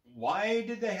 why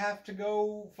did they have to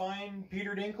go find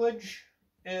Peter Dinklage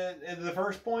at the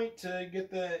first point to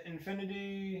get the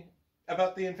Infinity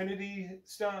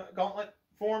Stone Gauntlet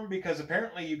form? Because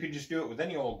apparently you could just do it with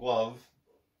any old glove,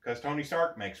 because Tony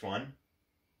Stark makes one.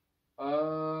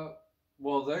 Well,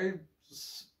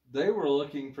 they were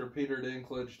looking for Peter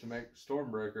Dinklage to make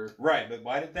Stormbreaker. Right, but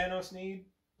why did Thanos need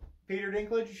Peter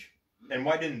Dinklage? And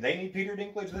why didn't they need Peter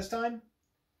Dinklage this time?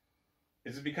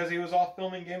 Is it because he was off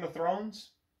filming Game of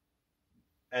Thrones?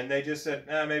 And they just said,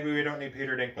 maybe we don't need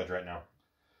Peter Dinklage right now.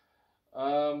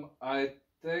 I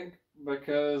think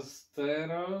because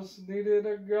Thanos needed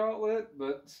a gauntlet,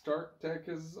 but Stark Tech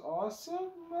is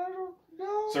awesome? I don't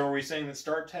know. So are we saying that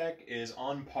Stark Tech is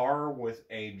on par with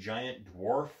a giant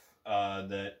dwarf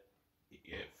that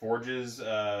forges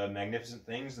magnificent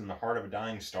things in the heart of a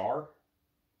dying star?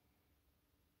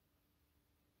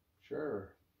 Sure.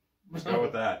 Let's go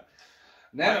with that.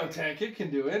 Nanotech, it can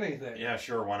do anything. Yeah,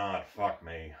 sure, why not? Fuck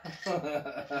me.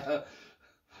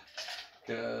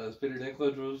 Because Peter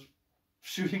Dinklage was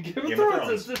shooting Game of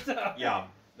Thrones at the time. Yeah,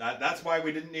 that's why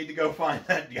we didn't need to go find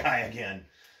that guy again.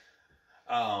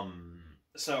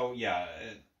 So, yeah.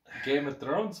 Game of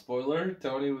Thrones, spoiler,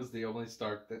 Tony was the only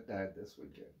Stark that died this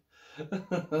weekend.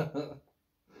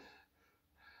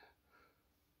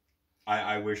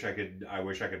 I wish I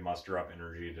could muster up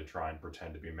energy to try and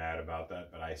pretend to be mad about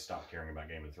that, but I stopped caring about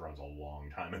Game of Thrones a long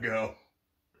time ago.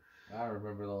 I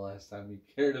remember the last time you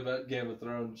cared about Game of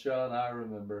Thrones, Sean. I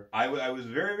remember. I was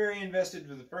very, very invested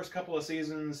for the first couple of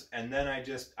seasons, and then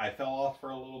I fell off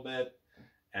for a little bit,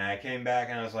 and I came back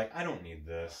and I was like, I don't need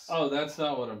this. Oh, that's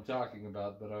not what I'm talking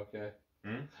about, but okay.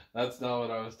 That's not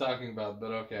what I was talking about,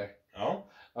 but okay. Oh?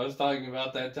 I was talking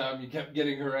about that time you kept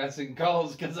getting harassing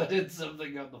calls because I did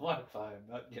something on the Wi-Fi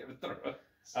about Game of Thrones.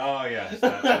 Oh, yes,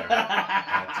 that too.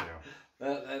 That too.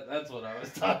 That's what I was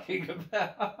talking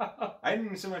about. I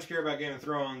didn't so much care about Game of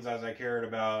Thrones as I cared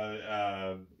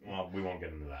about, well, we won't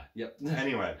get into that. Yep.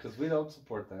 Anyway. Because we don't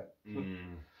support that.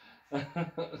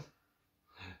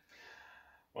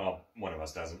 Well, one of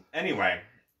us doesn't. Anyway,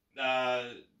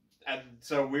 and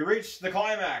so we reached the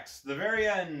climax, the very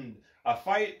end, a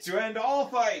fight to end all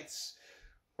fights,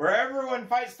 where everyone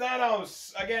fights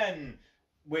Thanos again,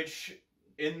 which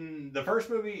in the first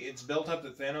movie, it's built up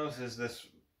that Thanos is this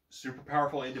super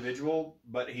powerful individual,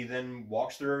 but he then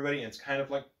walks through everybody, and it's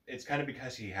kind of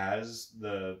because he has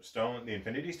the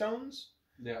Infinity Stones,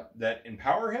 yeah, that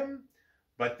empower him,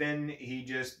 but then he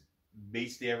just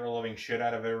beats the ever-loving shit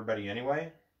out of everybody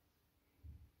anyway.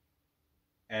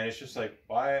 And it's just like,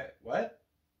 why? What?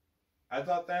 I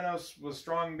thought Thanos was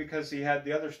strong because he had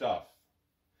the other stuff.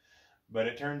 But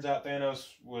it turns out Thanos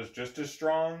was just as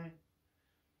strong.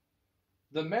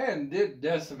 The man did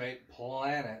decimate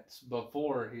planets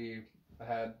before he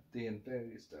had the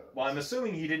Infinity Stones. Well, I'm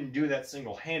assuming he didn't do that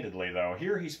single-handedly, though.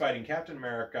 Here he's fighting Captain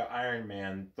America, Iron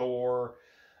Man, Thor,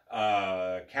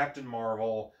 Captain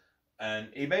Marvel, and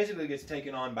he basically gets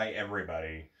taken on by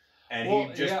everybody. And Well,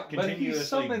 he just yeah, but he continuously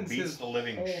summons beats his the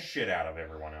living whole- shit out of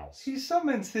everyone else. He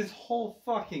summons his whole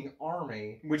fucking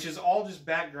army. Which is all just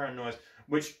background noise.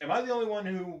 Which, am I the only one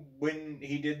who, when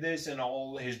he did this and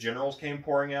all his generals came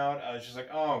pouring out, I was just like,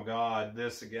 oh god,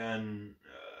 this again.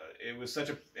 It was such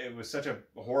a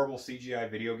horrible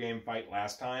CGI video game fight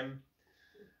last time.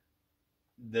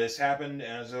 This happened,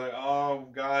 and I was like, oh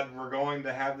god, we're going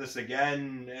to have this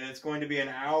again, and it's going to be an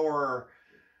hour.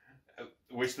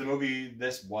 Which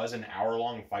this was an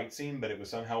hour-long fight scene, but it was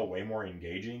somehow way more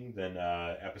engaging than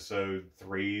Episode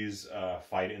 3's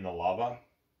fight in the lava.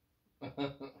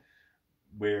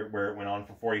 where it went on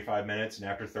for 45 minutes, and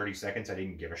after 30 seconds, I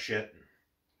didn't give a shit.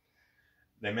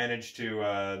 They managed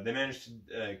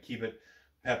to keep it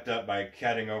pepped up by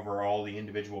cutting over all the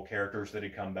individual characters that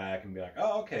had come back and be like,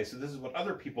 oh, okay, so this is what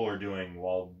other people are doing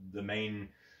while the main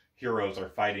heroes are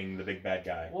fighting the big bad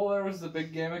guy. Well, there was the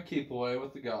big game of keep away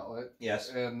with the gauntlet. Yes.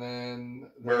 And then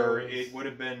it would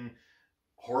have been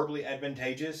horribly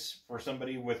advantageous for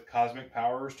somebody with cosmic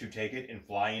powers to take it and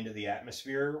fly into the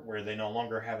atmosphere where they no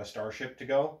longer have a starship to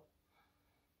go.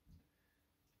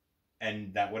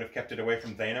 And that would have kept it away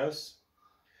from Thanos.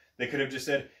 They could have just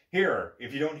said, here,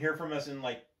 if you don't hear from us in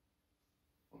like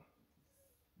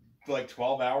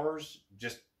 12 hours,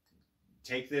 just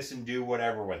take this and do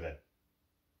whatever with it.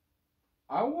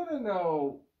 I want to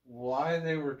know why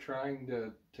they were trying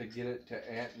to get it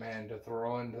to Ant-Man to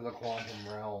throw into the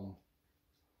quantum realm.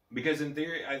 Because in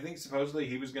theory, I think supposedly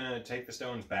he was going to take the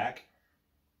stones back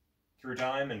through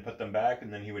time and put them back,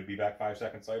 and then he would be back 5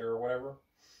 seconds later or whatever.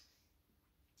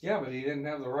 Yeah, but he didn't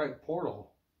have the right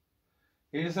portal.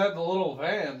 He just had the little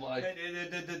van, like...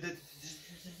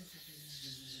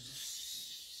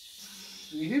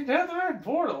 He didn't have the right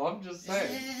portal, I'm just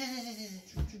saying.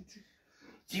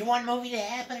 Do you want a movie to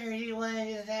happen, or do you want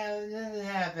it to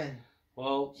happen?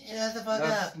 Well, Shut the fuck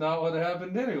that's up. not what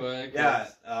happened anyway. Yeah,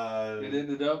 it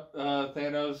ended up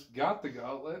Thanos got the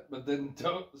gauntlet, but then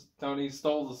Tony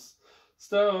stole the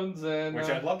stones, and which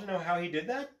I'd love to know how he did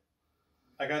that.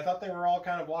 Like, I thought they were all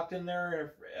kind of locked in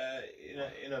there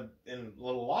in a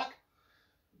little lock.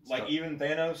 Like, even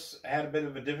Thanos had a bit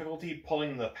of a difficulty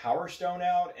pulling the Power Stone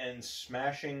out and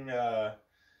smashing,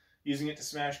 using it to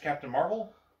smash Captain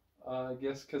Marvel. I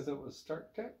guess because it was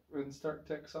Stark Tech, and Stark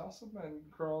Tech's awesome and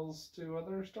crawls to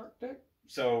other Stark Tech.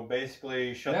 So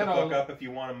basically, shut the fuck up if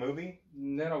you want a movie.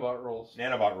 Nanobot rules.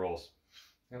 Nanobot rules.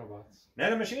 Nanobots.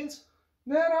 Nanomachines?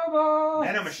 Nanobots!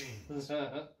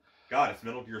 Nanomachines! God, it's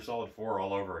Metal Gear Solid 4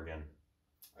 all over again.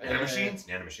 Nanomachines?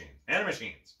 Nanomachines.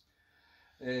 Nanomachines.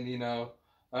 And,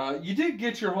 you did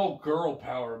get your whole girl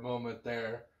power moment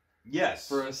there. Yes.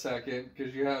 For a second,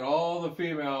 because you had all the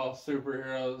female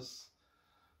superheroes.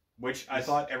 Which I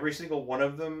thought every single one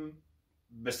of them,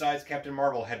 besides Captain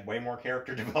Marvel, had way more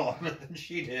character development than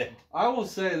she did. I will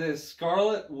say this,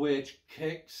 Scarlet Witch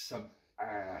kicked some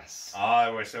ass. I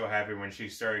was so happy when she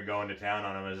started going to town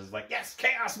on him. I was just like, yes,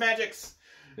 chaos magics!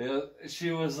 Yeah,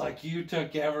 she was like, you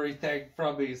took everything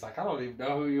from me. He's like, I don't even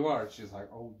know who you are. She's like,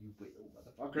 oh, you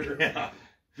little motherfucker. Yeah.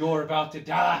 You're about to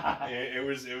die. It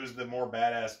was the more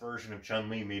badass version of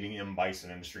Chun-Li meeting M. Bison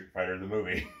in Street Fighter the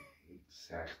movie.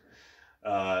 Exactly.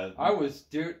 I'm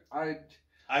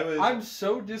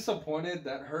so disappointed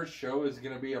that her show is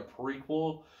going to be a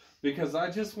prequel because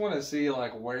I just want to see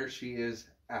like where she is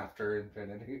after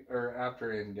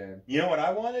Endgame. You know what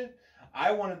I wanted?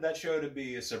 I wanted that show to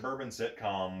be a suburban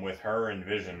sitcom with her and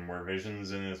Vision, where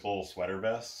Vision's in his little sweater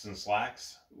vests and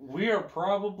slacks. We are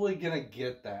probably going to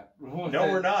get that. No,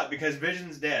 we're not, because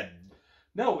Vision's dead.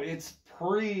 No, it's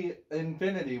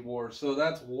pre-Infinity War, so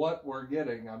that's what we're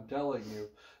getting, I'm telling you.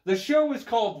 The show is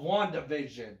called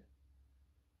WandaVision.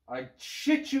 I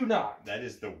shit you not. That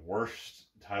is the worst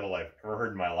title I've ever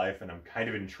heard in my life, and I'm kind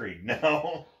of intrigued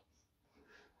now.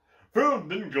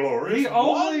 Filmed in glorious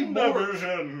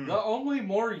WandaVision! The only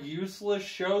more useless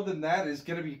show than that is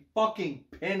going to be fucking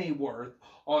Pennyworth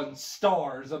on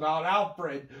Stars about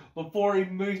Alfred before he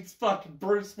meets fucking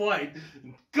Bruce Wayne.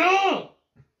 Go!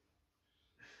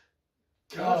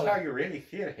 Tell us how you really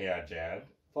feel here, Jad.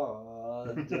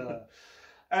 But,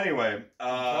 anyway,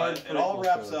 it all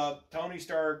wraps up. Tony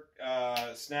Stark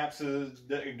gets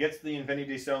the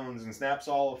Infinity Stones and snaps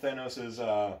all of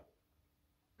Thanos'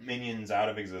 minions out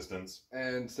of existence.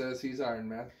 And says he's Iron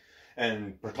Man.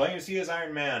 And proclaims he is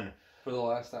Iron Man. For the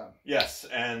last time. Yes,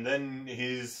 and then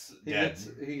he's dead.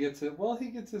 He gets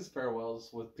his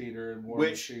farewells with Peter and War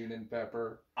Machine and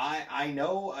Pepper. I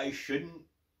know I shouldn't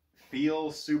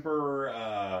feel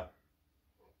super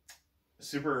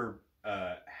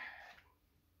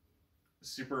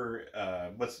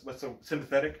what's so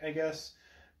sympathetic, I guess,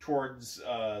 towards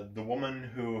the woman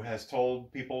who has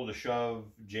told people to shove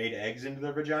jade eggs into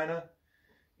their vagina,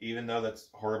 even though that's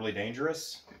horribly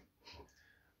dangerous.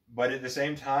 But at the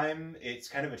same time, it's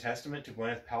kind of a testament to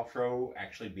Gwyneth Paltrow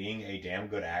actually being a damn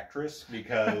good actress,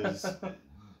 because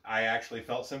I actually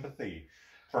felt sympathy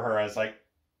for her. I was like,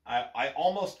 I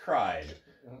almost cried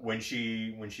when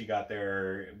she got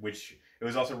there, which it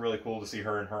was also really cool to see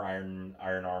her in her iron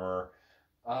armor.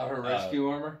 Her rescue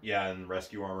armor? Yeah, and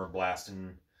rescue armor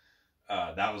blasting.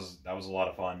 That was a lot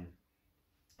of fun.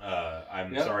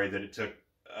 I'm sorry that it took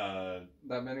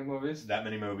that many movies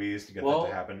to get that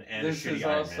to happen, and this a shitty is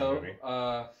Iron also, Man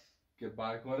movie.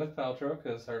 Goodbye Gwyneth Paltrow,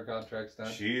 because her contract's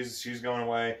done. She's going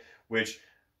away, which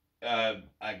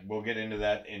we'll get into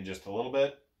that in just a little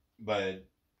bit, but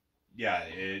yeah,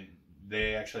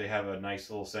 they actually have a nice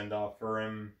little send off for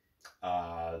him.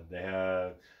 They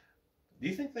have. Do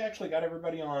you think they actually got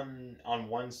everybody on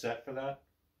one set for that?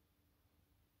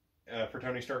 For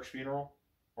Tony Stark's funeral,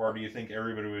 or do you think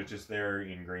everybody was just there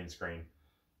in green screen?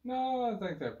 No, I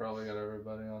think they probably got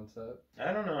everybody on set.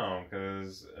 I don't know,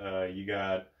 because you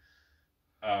got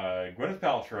Gwyneth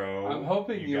Paltrow. I'm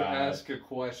hoping you ask a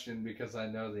question because I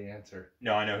know the answer.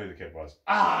 No, I know who the kid was.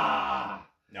 Ah!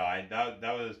 No, that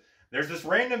was. There's this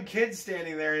random kid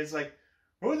standing there, and it's like,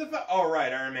 who the fuck? Oh,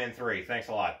 right, Iron Man 3. Thanks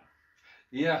a lot.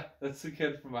 Yeah, that's the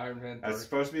kid from Iron Man 3. That's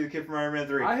supposed to be the kid from Iron Man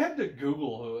 3. I had to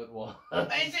Google who it was.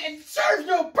 It serves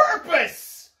no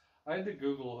purpose! I had to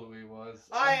Google who he was.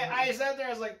 I sat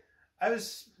there, I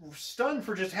was stunned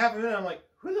for just half a minute. I'm like,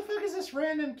 who the fuck is this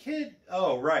random kid?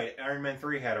 Oh, right, Iron Man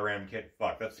 3 had a random kid.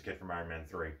 Fuck, that's the kid from Iron Man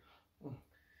 3.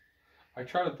 I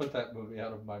try to put that movie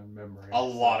out of my memory. A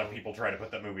lot of people try to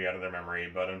put that movie out of their memory,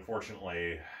 but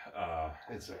unfortunately...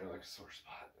 it's like a sore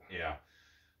spot. Yeah.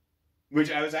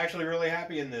 Which I was actually really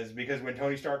happy in this, because when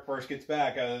Tony Stark first gets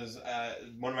back, I was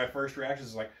one of my first reactions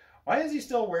was like, why is he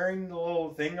still wearing the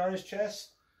little thing on his chest?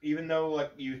 Even though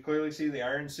like you clearly see the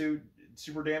iron suit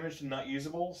super damaged and not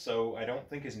usable, so I don't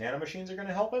think his nanomachines are going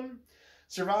to help him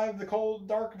survive the cold,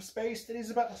 dark of space that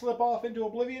he's about to slip off into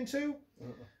oblivion to.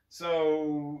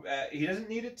 So he doesn't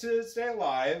need it to stay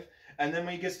alive. And then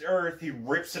when he gets to Earth, he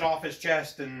rips it off his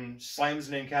chest and slams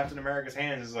it in Captain America's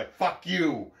hands. He's like, fuck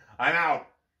you, I'm out.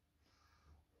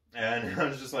 And I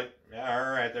was just like, yeah,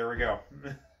 all right, there we go.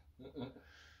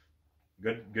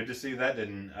 Good to see that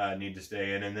didn't need to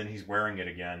stay in. And then he's wearing it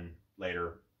again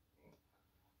later.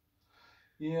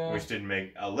 Yeah. Which didn't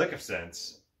make a lick of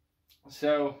sense.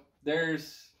 So,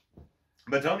 there's...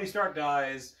 But Tony Stark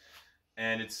dies,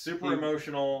 and it's super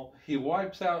emotional. He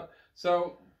wipes out...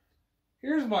 So,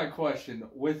 here's my question.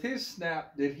 With his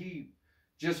snap, did he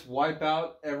just wipe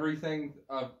out everything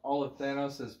of all of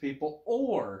Thanos' people?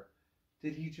 Or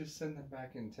did he just send them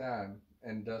back in time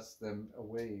and dust them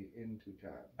away into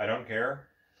time? I don't care.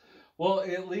 Well,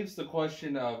 it leaves the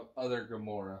question of other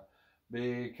Gamora.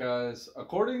 Because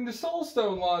according to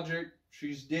Soulstone logic,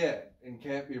 she's dead and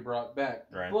can't be brought back.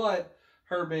 Right. But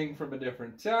her being from a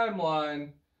different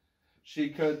timeline, she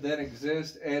could then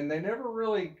exist. And they never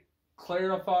really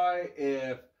clarify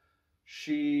if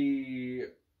she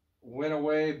went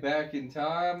away back in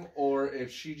time or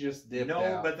if she just dipped out.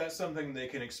 No, but that's something they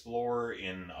can explore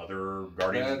in other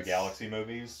Guardians of the Galaxy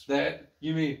movies.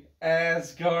 You mean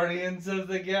as Guardians of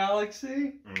the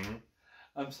Galaxy? Mm-hmm.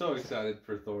 I'm so excited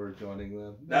for Thor joining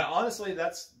them. Honestly,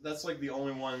 that's like the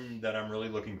only one that I'm really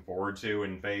looking forward to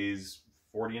in Phase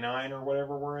 49 or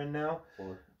whatever we're in now.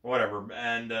 Whatever.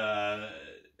 And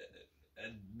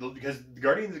because the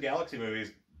Guardians of the Galaxy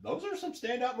movies, those are some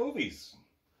standout movies.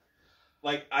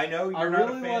 Like, I know you're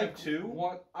not a fan of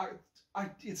 2.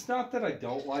 It's not that I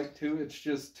don't like 2, it's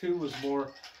just 2 was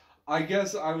more... I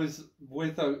guess I was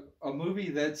with a movie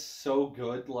that's so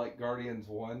good like Guardians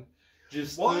 1.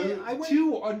 Just 2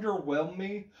 underwhelmed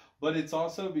me, but it's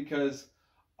also because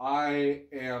I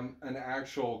am an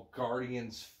actual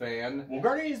Guardians fan. Well,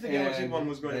 Guardians of the Galaxy 1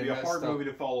 was going to be a hard movie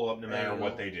to follow up no matter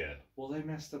what they did. Well, they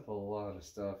messed up a lot of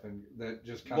stuff, and that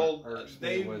just kind of irks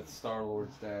me with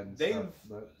Star-Lord's dad and stuff.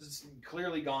 They've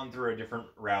clearly gone through a different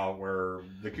route where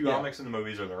the comics and the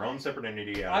movies are their own separate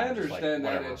entity. I understand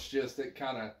that. It's just,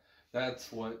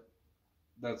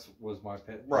 that was my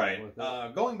pet. Right. With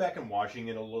it. Going back and watching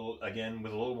it a little again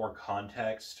with a little more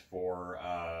context for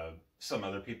some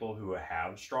other people who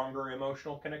have stronger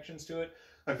emotional connections to it.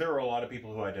 Like there were a lot of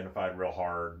people who identified real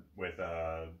hard with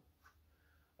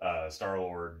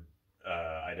Star-Lord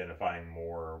identifying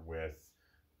more with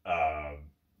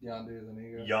Yondu than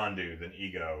Ego. Yondu than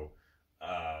Ego.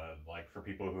 Like for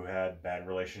people who had bad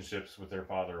relationships with their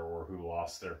father or who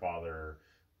lost their father.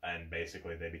 And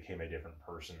basically they became a different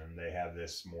person and they have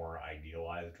this more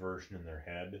idealized version in their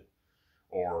head.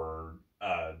 Or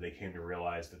they came to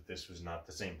realize that this was not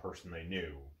the same person they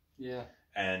knew. Yeah.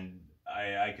 And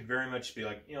I could very much be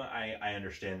like, I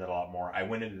understand that a lot more. I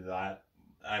went into that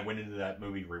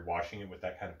movie rewatching it with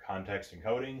that kind of context and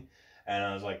coding, and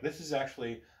I was like, this is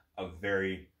actually a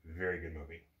very, very good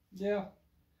movie. Yeah.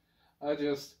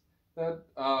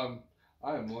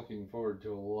 I am looking forward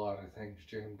to a lot of things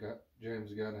James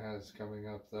Gunn has coming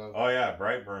up, though. Oh yeah,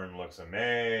 Brightburn looks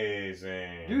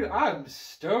amazing. Dude, I'm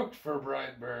stoked for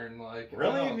Brightburn. Like,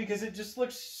 really? Because it just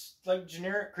looks like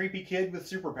generic creepy kid with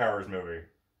superpowers movie.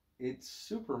 It's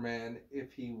Superman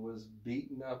if he was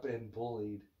beaten up and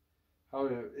bullied.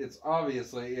 It's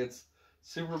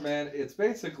Superman. It's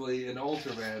basically an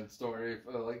Ultraman story,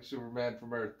 like Superman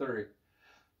from Earth 3.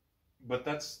 But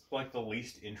that's like the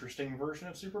least interesting version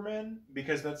of Superman,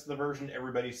 because that's the version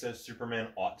everybody says Superman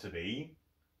ought to be.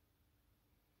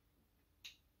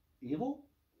 Evil?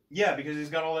 Yeah, because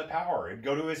he's got all that power. It'd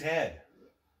go to his head.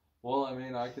 Well, I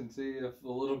mean, I can see if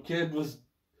the little kid was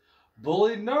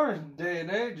bullied in our day and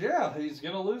age, yeah, he's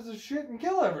gonna lose his shit and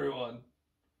kill everyone.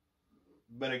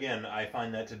 But again, I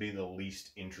find that to be the least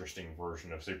interesting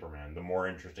version of Superman. The more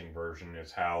interesting version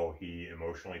is how he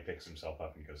emotionally picks himself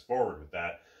up and goes forward with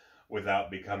that,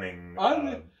 without becoming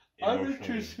I'm emotionally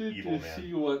interested evil to man.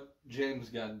 see what James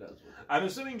Gunn does with it. I'm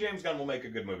assuming James Gunn will make a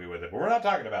good movie with it, but we're not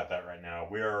talking about that right now.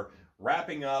 We are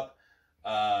wrapping up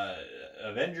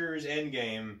Avengers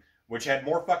Endgame, which had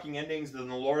more fucking endings than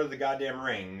the Lord of the Goddamn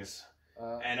Rings.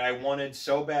 And I wanted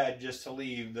so bad just to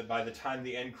leave that by the time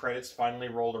the end credits finally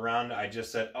rolled around, I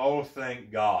just said, "Oh,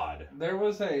 thank God." There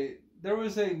was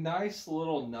a nice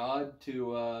little nod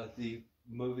to the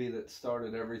movie that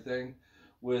started everything,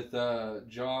 with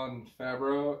Jon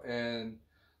Favreau and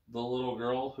the little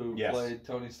girl who played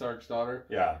Tony Stark's daughter.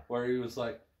 Yeah. Where he was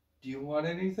like, "Do you want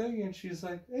anything?" And she's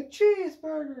like, "A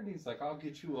cheeseburger." And he's like, "I'll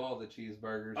get you all the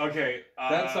cheeseburgers." Okay.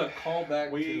 That's a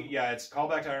callback it's a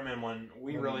callback to Iron Man 1.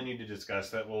 We really need to discuss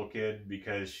that little kid,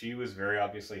 because she was very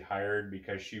obviously hired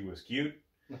because she was cute,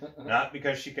 not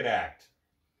because she could act.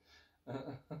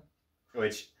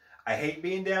 Which, I hate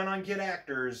being down on kid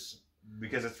actors,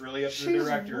 because it's really up to the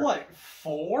director. She's what,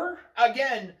 4?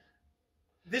 Again,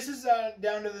 this is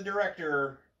down to the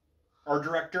director, or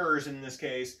directors in this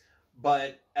case,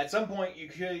 but at some point you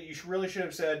really should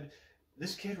have said,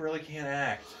 this kid really can't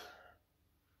act.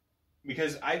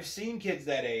 Because I've seen kids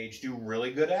that age do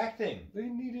really good acting. They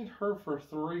needed her for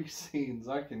 3 scenes.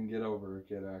 I can get over a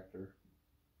kid actor.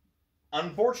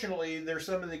 Unfortunately, there's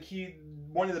one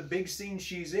of the big scenes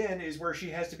she's in is where she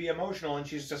has to be emotional, and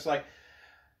she's just like,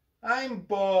 I'm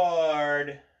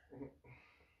bored.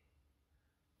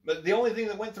 But the only thing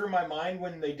that went through my mind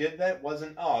when they did that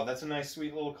wasn't, oh, that's a nice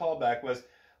sweet little callback, was,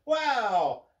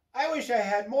 wow, I wish I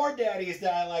had more daddies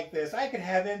die like this. I could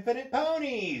have infinite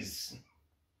ponies.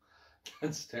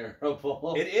 That's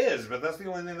terrible. It is, but that's the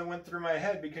only thing that went through my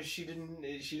head, because she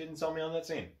didn't sell me on that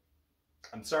scene.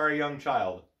 I'm sorry, young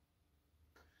child.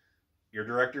 Your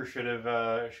director should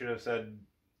have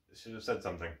said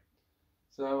something.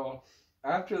 So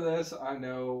after this, I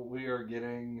know we are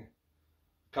getting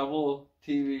a couple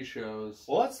TV shows.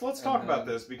 Well, let's talk about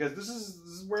this, because this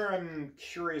is where I'm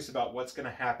curious about what's going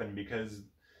to happen, because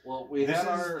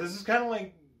this is kind of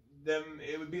like them.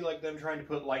 It would be like them trying to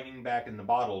put lightning back in the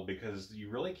bottle, because you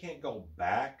really can't go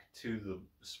back to the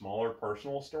smaller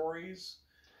personal stories,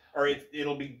 or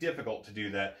it'll be difficult to do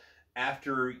that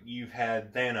after you've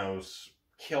had Thanos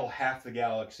kill half the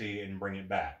galaxy and bring it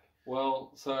back.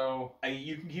 Well, so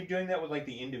you can keep doing that with like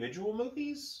the individual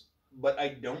movies, but I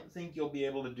don't think you'll be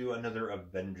able to do another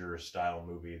Avengers style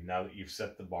movie now that you've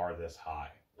set the bar this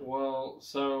high. Well,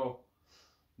 so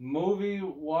movie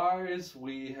wise,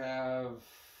 we have,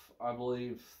 I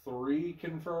believe, 3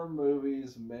 confirmed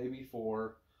movies, maybe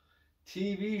 4.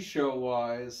 TV show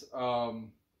wise,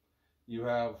 you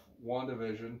have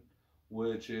WandaVision,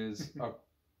 which is a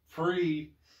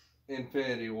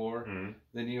pre-Infinity War. Mm-hmm.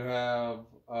 Then you have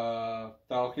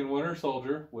Falcon Winter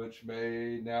Soldier, which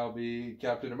may now be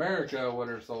Captain America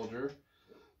Winter Soldier,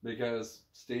 because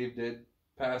Steve did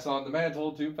pass on the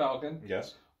mantle to Falcon.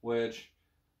 Yes. Which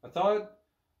I thought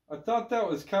that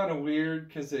was kind of weird,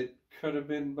 because it could have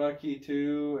been Bucky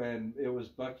too, and it was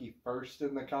Bucky first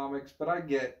in the comics, but I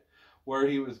get where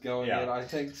he was going. Yeah. And I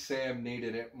think Sam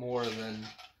needed it more than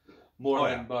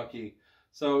yeah. Bucky.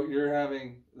 So you're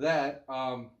having that.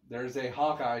 There's a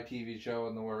Hawkeye TV show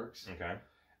in the works. Okay.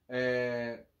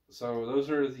 And so those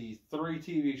are the 3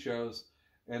 TV shows.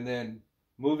 And then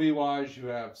movie-wise, you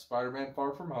have Spider-Man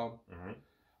Far From Home.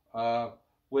 Mm-hmm.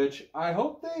 Which I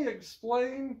hope they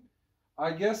explain.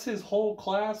 I guess his whole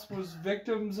class was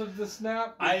victims of the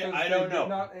snap because I don't they know. did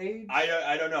not age.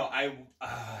 I don't know.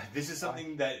 This is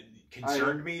something that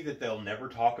concerned me that they'll never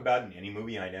talk about in any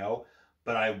movie I know.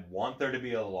 But I want there to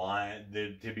be a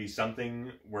line, to be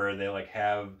something where they like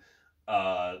have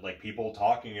like people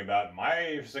talking about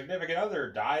my significant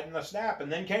other died in the snap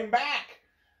and then came back.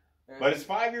 But it's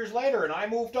 5 years later and I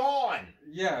moved on.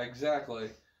 Yeah,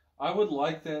 exactly. I would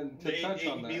like them to touch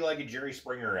on It'd that. be like a Jerry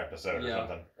Springer episode or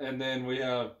something. And then we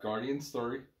have Guardians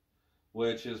 3,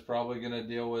 which is probably going to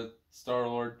deal with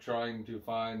Star-Lord trying to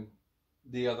find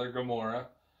the other Gamora.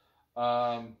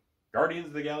 Guardians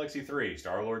of the Galaxy 3,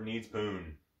 Star-Lord needs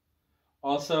Poon.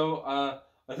 Also,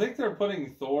 I think they're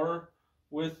putting Thor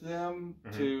with them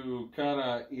to kind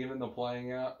of even the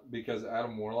playing out because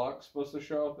Adam Warlock's supposed to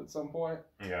show up at some point.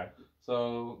 Okay.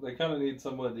 So they kind of need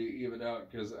someone to even out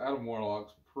because Adam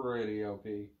Warlock's pretty OP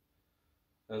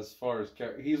as far as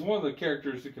he's one of the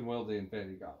characters who can wield the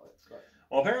Infinity Gauntlet. But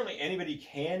well, apparently anybody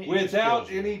can without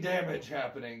any damage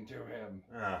happening to him.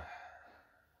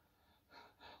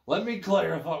 Let me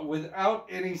clarify: without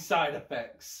any side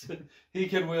effects, he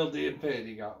can wield the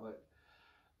Infinity Gauntlet.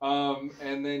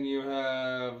 And then you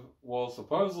have, well,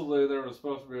 supposedly there was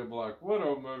supposed to be a Black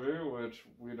Widow movie, which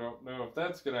we don't know if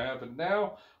that's going to happen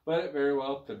now, but it very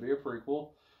well could be a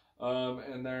prequel.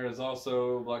 And there is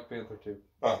also Black Panther 2.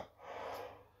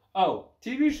 Oh,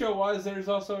 TV show-wise, there's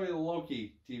also a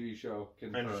Loki TV show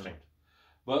confirmed. Interesting.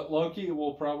 But Loki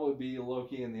will probably be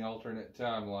Loki in the alternate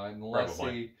timeline, unless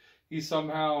he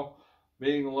somehow,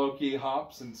 being Loki,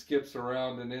 hops and skips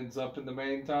around and ends up in the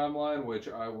main timeline, which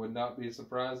I would not be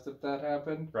surprised if that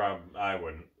happened. I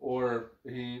wouldn't. Or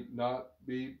he not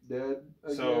be dead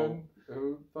again. So,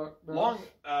 who the fuck knows?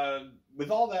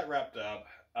 With all that wrapped up,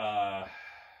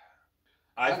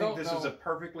 I think this is a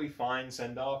perfectly fine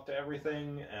send-off to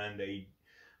everything and a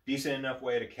decent enough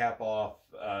way to cap off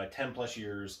 10 plus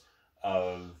years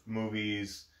of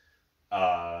movies.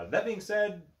 That being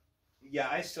said, yeah,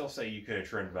 I still say you could have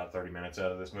trimmed about 30 minutes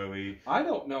out of this movie. I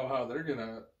don't know how they're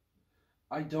gonna.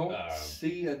 I don't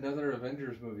see another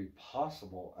Avengers movie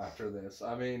possible after this.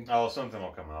 I mean, something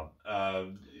will come up.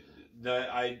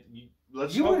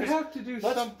 Would have to do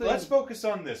something. Let's focus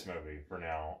on this movie for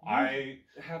now. I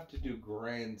have to do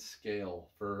grand scale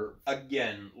for.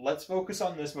 Again, let's focus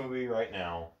on this movie right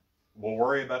now. We'll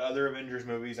worry about other Avengers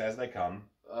movies as they come.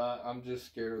 I'm just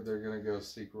scared they're gonna go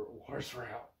Secret Wars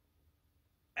route.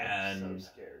 I'm so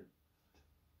scared.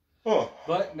 Oh.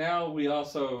 But now we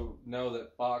also know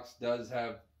that Fox does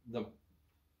have the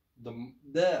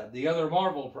other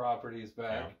Marvel properties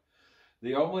back. Yeah.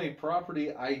 The only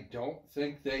property I don't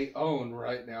think they own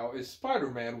right now is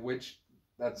Spider-Man, which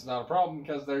that's not a problem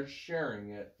because they're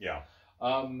sharing it. Yeah.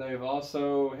 They've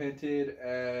also hinted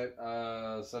at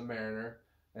Submariner,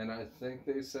 and I think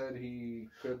they said he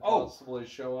could possibly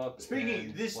show up.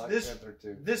 Speaking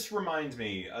this reminds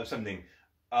me of something.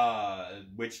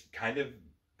 Which kind of,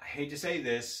 I hate to say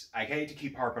this, I hate to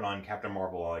keep harping on Captain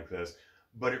Marvel like this,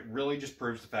 but it really just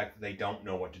proves the fact that they don't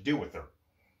know what to do with her.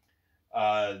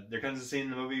 There comes a scene in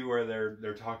the movie where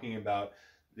they're talking about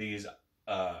these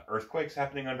earthquakes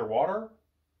happening underwater.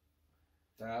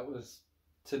 That was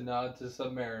to nod to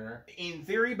Submariner. In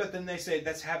theory, but then they say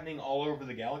that's happening all over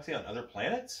the galaxy on other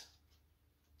planets.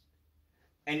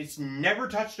 And it's never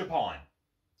touched upon.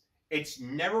 It's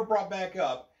never brought back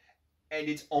up. And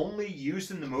its only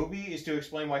use in the movie is to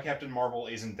explain why Captain Marvel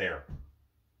isn't there.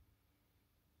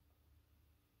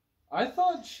 I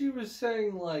thought she was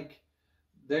saying, like,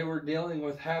 they were dealing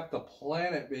with half the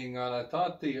planet being on. I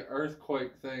thought the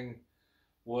earthquake thing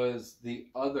was the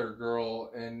other girl,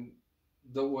 and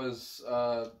that was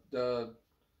the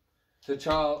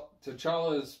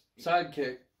T'Challa's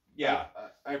sidekick. Yeah.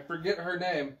 I forget her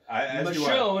name.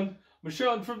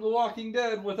 Michonne from The Walking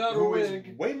Dead without a wig.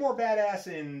 Who is way more badass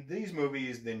in these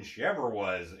movies than she ever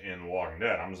was in The Walking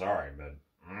Dead. I'm sorry, but...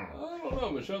 I don't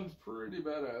know. Michonne's pretty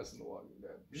badass in The Walking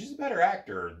Dead. She's a better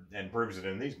actor and proves it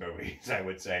in these movies, I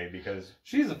would say, because...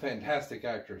 She's a fantastic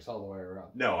actress all the way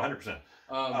around. No, 100%.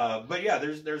 But yeah,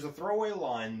 there's a throwaway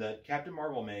line that Captain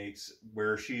Marvel makes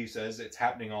where she says it's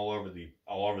happening all over the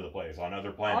place, on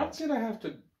other planets. I'm going to have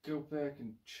to go back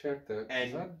and check that.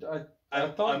 And... I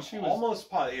thought she was almost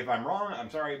positive. If I'm wrong, I'm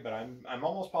sorry, but I'm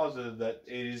almost positive that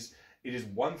it is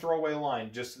one throwaway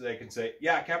line just so they can say,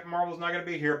 yeah, Captain Marvel's not going to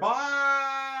be here. Bye.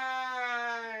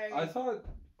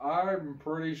 I'm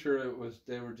pretty sure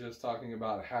they were just talking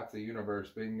about half the universe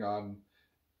being gone.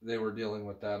 They were dealing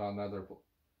with that on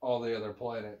all the other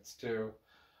planets too.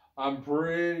 I'm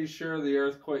pretty sure the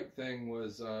earthquake thing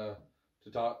was to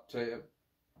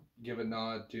give a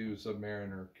nod to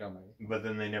Submariner coming. But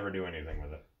then they never do anything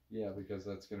with it. Yeah, because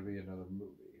that's going to be another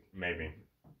movie. Maybe.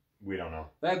 We don't know.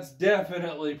 That's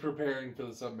definitely preparing for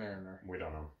the Submariner. We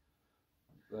don't know.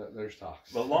 There's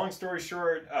talks. But long story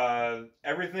short,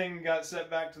 everything got set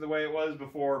back to the way it was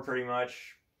before, pretty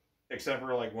much. Except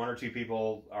for like 1 or 2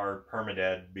 people are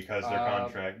permadead because their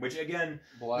contract, which again,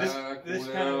 Black this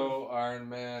Widow, kind of Iron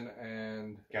Man,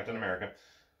 and Captain America.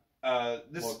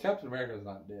 Well, Captain America's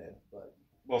not dead,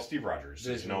 but Steve Rogers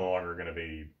is no longer going to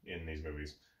be in these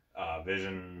movies.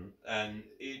 Vision, and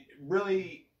it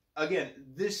really, again,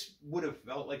 this would have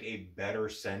felt like a better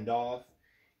send off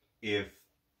if,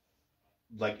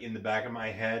 like, in the back of my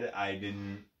head, I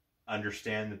didn't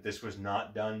understand that this was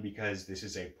not done because this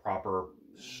is a proper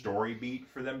story beat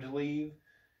for them to leave.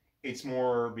 It's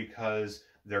more because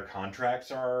their contracts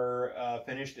are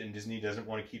finished and Disney doesn't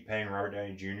want to keep paying Robert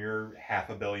Downey Jr.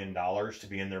 $500 million to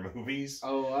be in their movies.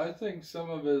 Oh, I think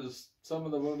some of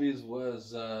the movies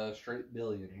was straight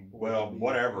billion. Well,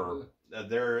 whatever.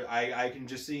 I can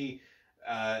just see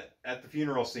at the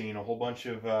funeral scene a whole bunch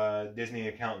of Disney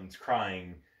accountants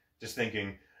crying, just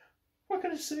thinking, we're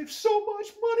going to save so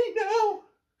much money now.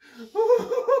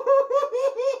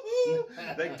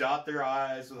 They dot their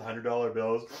eyes with $100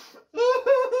 bills. So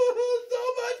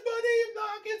much money in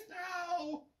pockets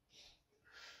now.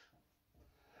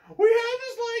 We have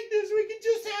his likeness. We can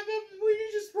just have him. We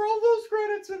can just roll those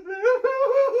credits in there.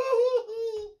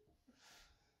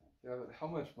 Yeah, but how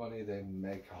much money they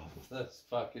make off of this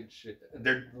fucking shit?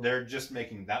 They're just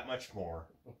making that much more.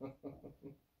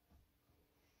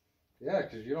 Yeah,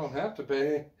 because you don't have to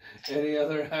pay any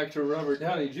other actor Robert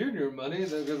Downey Jr. money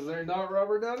because they're not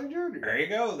Robert Downey Jr. There you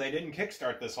go. They didn't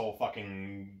kickstart this whole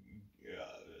fucking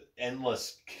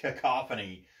endless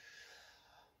cacophony.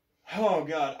 Oh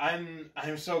God,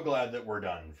 I'm so glad that we're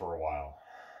done for a while.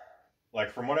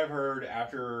 Like from what I've heard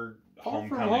after Homecoming,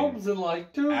 from Home's in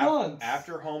like 2 months.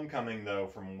 After Homecoming, though,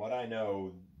 from what I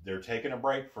know, they're taking a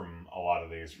break from a lot of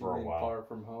these for a while. Far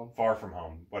From Home. Far From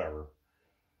Home, whatever.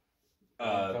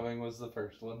 Homecoming was the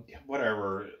first one.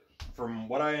 Whatever. From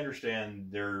what I understand,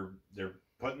 they're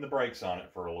putting the brakes on it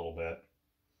for a little bit,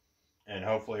 and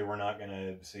hopefully, we're not going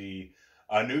to see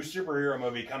a new superhero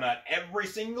movie come out every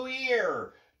single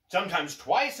year. Sometimes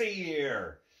twice a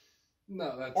year.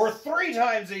 No, that's... Or 3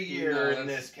 times a year in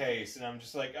this case. And I'm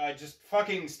just like, just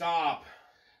fucking stop.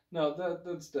 No,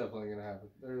 that's definitely going to happen.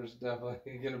 There's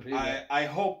definitely going to be... I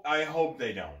hope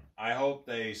they don't. I hope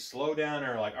they slow down and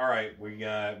are like, all right, we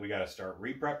got to start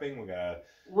re-prepping.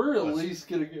 We're at least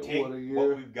going to get one a year.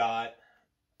 What we've got.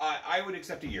 I would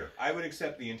accept a year. I would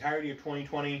accept the entirety of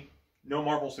 2020. No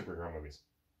Marvel superhero movies.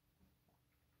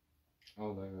 I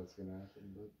don't think that's going to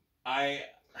happen, but...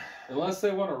 Unless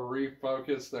they want to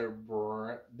refocus their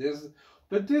brand.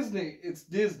 But Disney, it's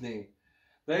Disney.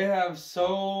 They have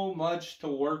so much to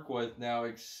work with now,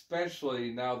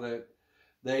 especially now that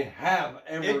they have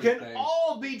everything. It can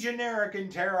all be generic and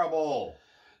terrible.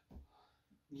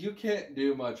 You can't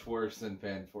do much worse than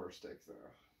Fan 4 Stick, though.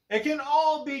 It can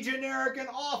all be generic and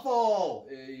awful.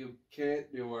 You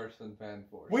can't do worse than Fan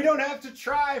 4 Stick. We don't have to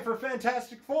try for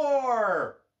Fantastic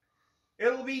Four.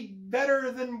 It'll be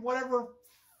better than whatever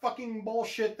fucking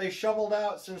bullshit they shoveled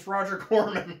out since Roger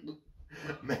Corman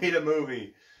made a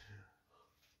movie.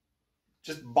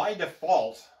 Just by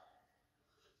default.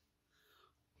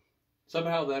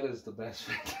 Somehow that is the best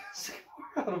Fantastic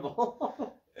Four out of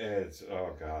all. It's,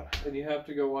 oh God. And you have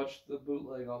to go watch the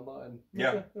bootleg online.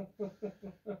 Yeah.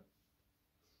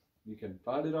 You can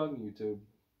find it on YouTube.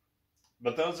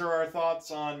 But those are our thoughts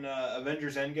on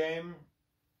Avengers Endgame.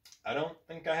 I don't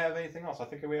think I have anything else. I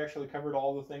think we actually covered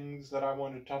all the things that I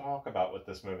wanted to talk about with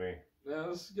this movie. Yeah,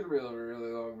 this is going to be a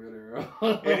really long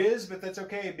video. It is, but that's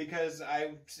okay because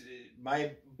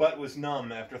my butt was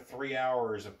numb after 3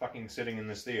 hours of fucking sitting in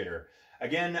this theater.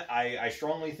 Again, I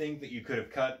strongly think that you could have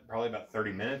cut probably about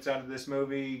 30 minutes out of this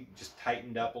movie, just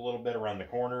tightened up a little bit around the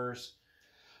corners.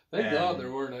 Thank God there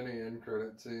weren't any end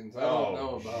credit scenes. I don't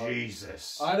know about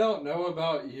Jesus. I don't know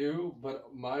about you,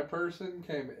 but my person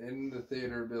came in the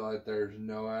theater and be like, "There's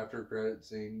no after credit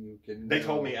scene. You can." They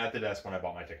told me at the desk when I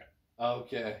bought my ticket.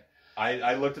 Okay.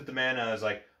 I looked at the man and I was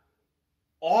like,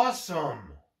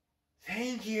 "Awesome,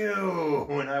 thank you."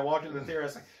 When I walked into the theater, I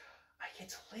was like, "I get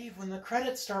to leave when the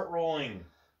credits start rolling."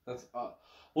 That's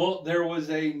well, there was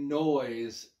a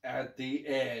noise at the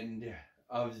end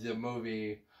of the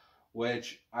movie,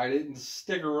 which I didn't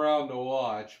stick around to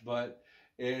watch, but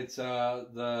it's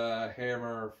the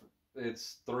hammer.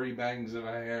 It's 3 bangs of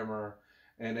a hammer,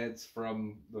 and it's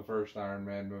from the first Iron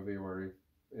Man movie where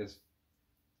he is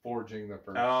forging the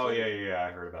first. Oh, yeah,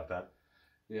 I heard about that.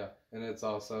 Yeah, and it's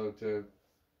also to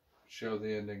show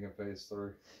the ending of Phase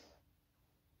 3.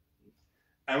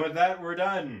 And with that, we're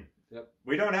done. Yep.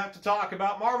 We don't have to talk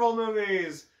about Marvel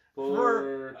movies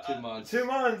For 2 months. 2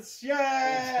 months.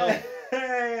 Yay!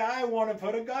 Hey, I want to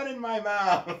put a gun in my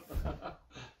mouth.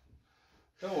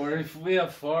 Don't worry, we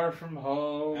have Far From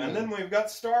Home. And then we've got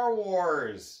Star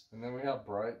Wars. And then we have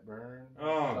Brightburn.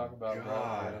 Oh, talk about God.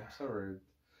 Brightburn. I'm so rude.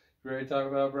 You ready to talk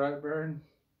about Brightburn?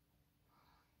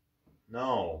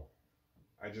 No.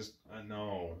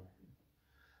 No.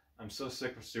 I'm so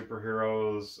sick of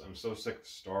superheroes. I'm so sick of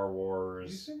Star Have you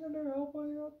Wars. seen the new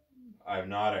Hellboy yet? I've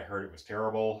not. I heard it was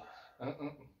terrible. Uh-uh.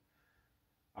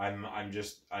 I'm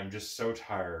just so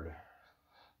tired.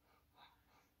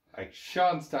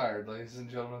 Sean's tired, ladies and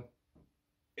gentlemen.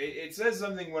 It says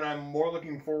something when I'm more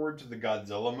looking forward to the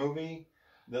Godzilla movie.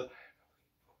 And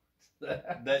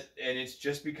it's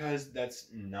just because that's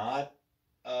not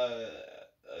a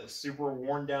super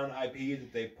worn down IP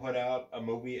that they put out a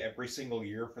movie every single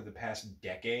year for the past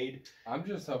decade. I'm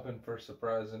just hoping for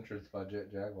surprise entrance by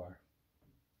Jet Jaguar.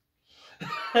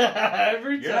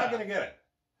 Every time. You're not gonna get it.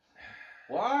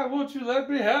 Why won't you let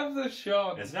me have this,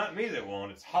 Sean? It's not me that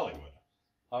won't. It's Hollywood.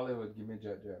 Hollywood, give me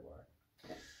Jet Jaguar.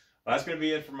 Well, that's going to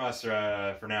be it from us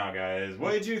for now, guys.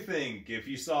 What did you think if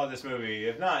you saw this movie?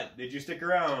 If not, did you stick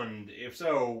around? If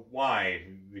so, why?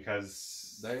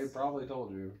 Because they probably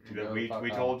told you.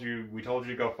 We told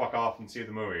you to go fuck off and see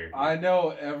the movie. I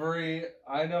know every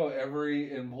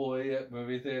employee at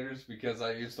movie theaters because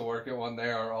I used to work at one. They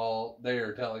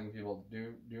are telling people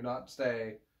do not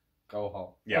stay, go home.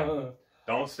 Yeah,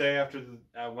 don't stay after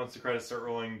once the credits start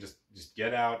rolling. Just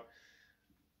get out.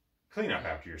 Clean up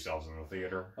after yourselves in the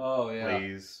theater. Oh, yeah.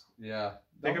 Please. Yeah.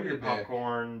 Pick up your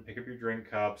popcorn, pick up your drink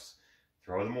cups,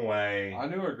 throw them away. I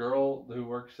knew a girl who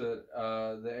works at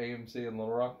the AMC in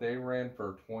Little Rock. They ran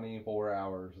for 24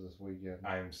 hours this weekend.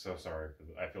 I am so sorry for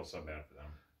them. I feel so bad for them.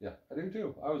 Yeah, I do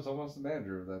too. I was almost the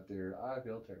manager of that theater. I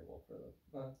feel terrible for them.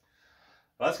 Well,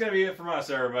 that's going to be it from us,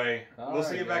 everybody. We'll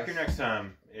see you back guys. here next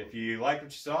time. If you liked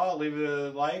what you saw, leave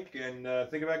a like and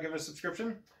think about giving us a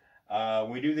subscription.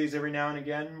 We do these every now and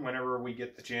again whenever we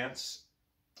get the chance.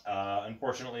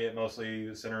 Unfortunately, it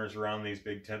mostly centers around these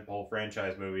big tentpole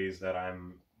franchise movies that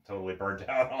I'm totally burnt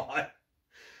out on.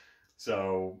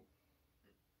 So,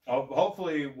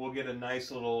 hopefully we'll get a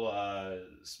nice little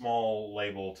small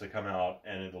label to come out,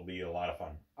 and it'll be a lot of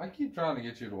fun. I keep trying to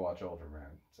get you to watch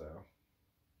Ultraman, so.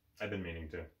 I've been meaning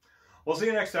to. We'll see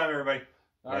you next time, everybody.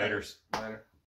 All right. Laters. Later.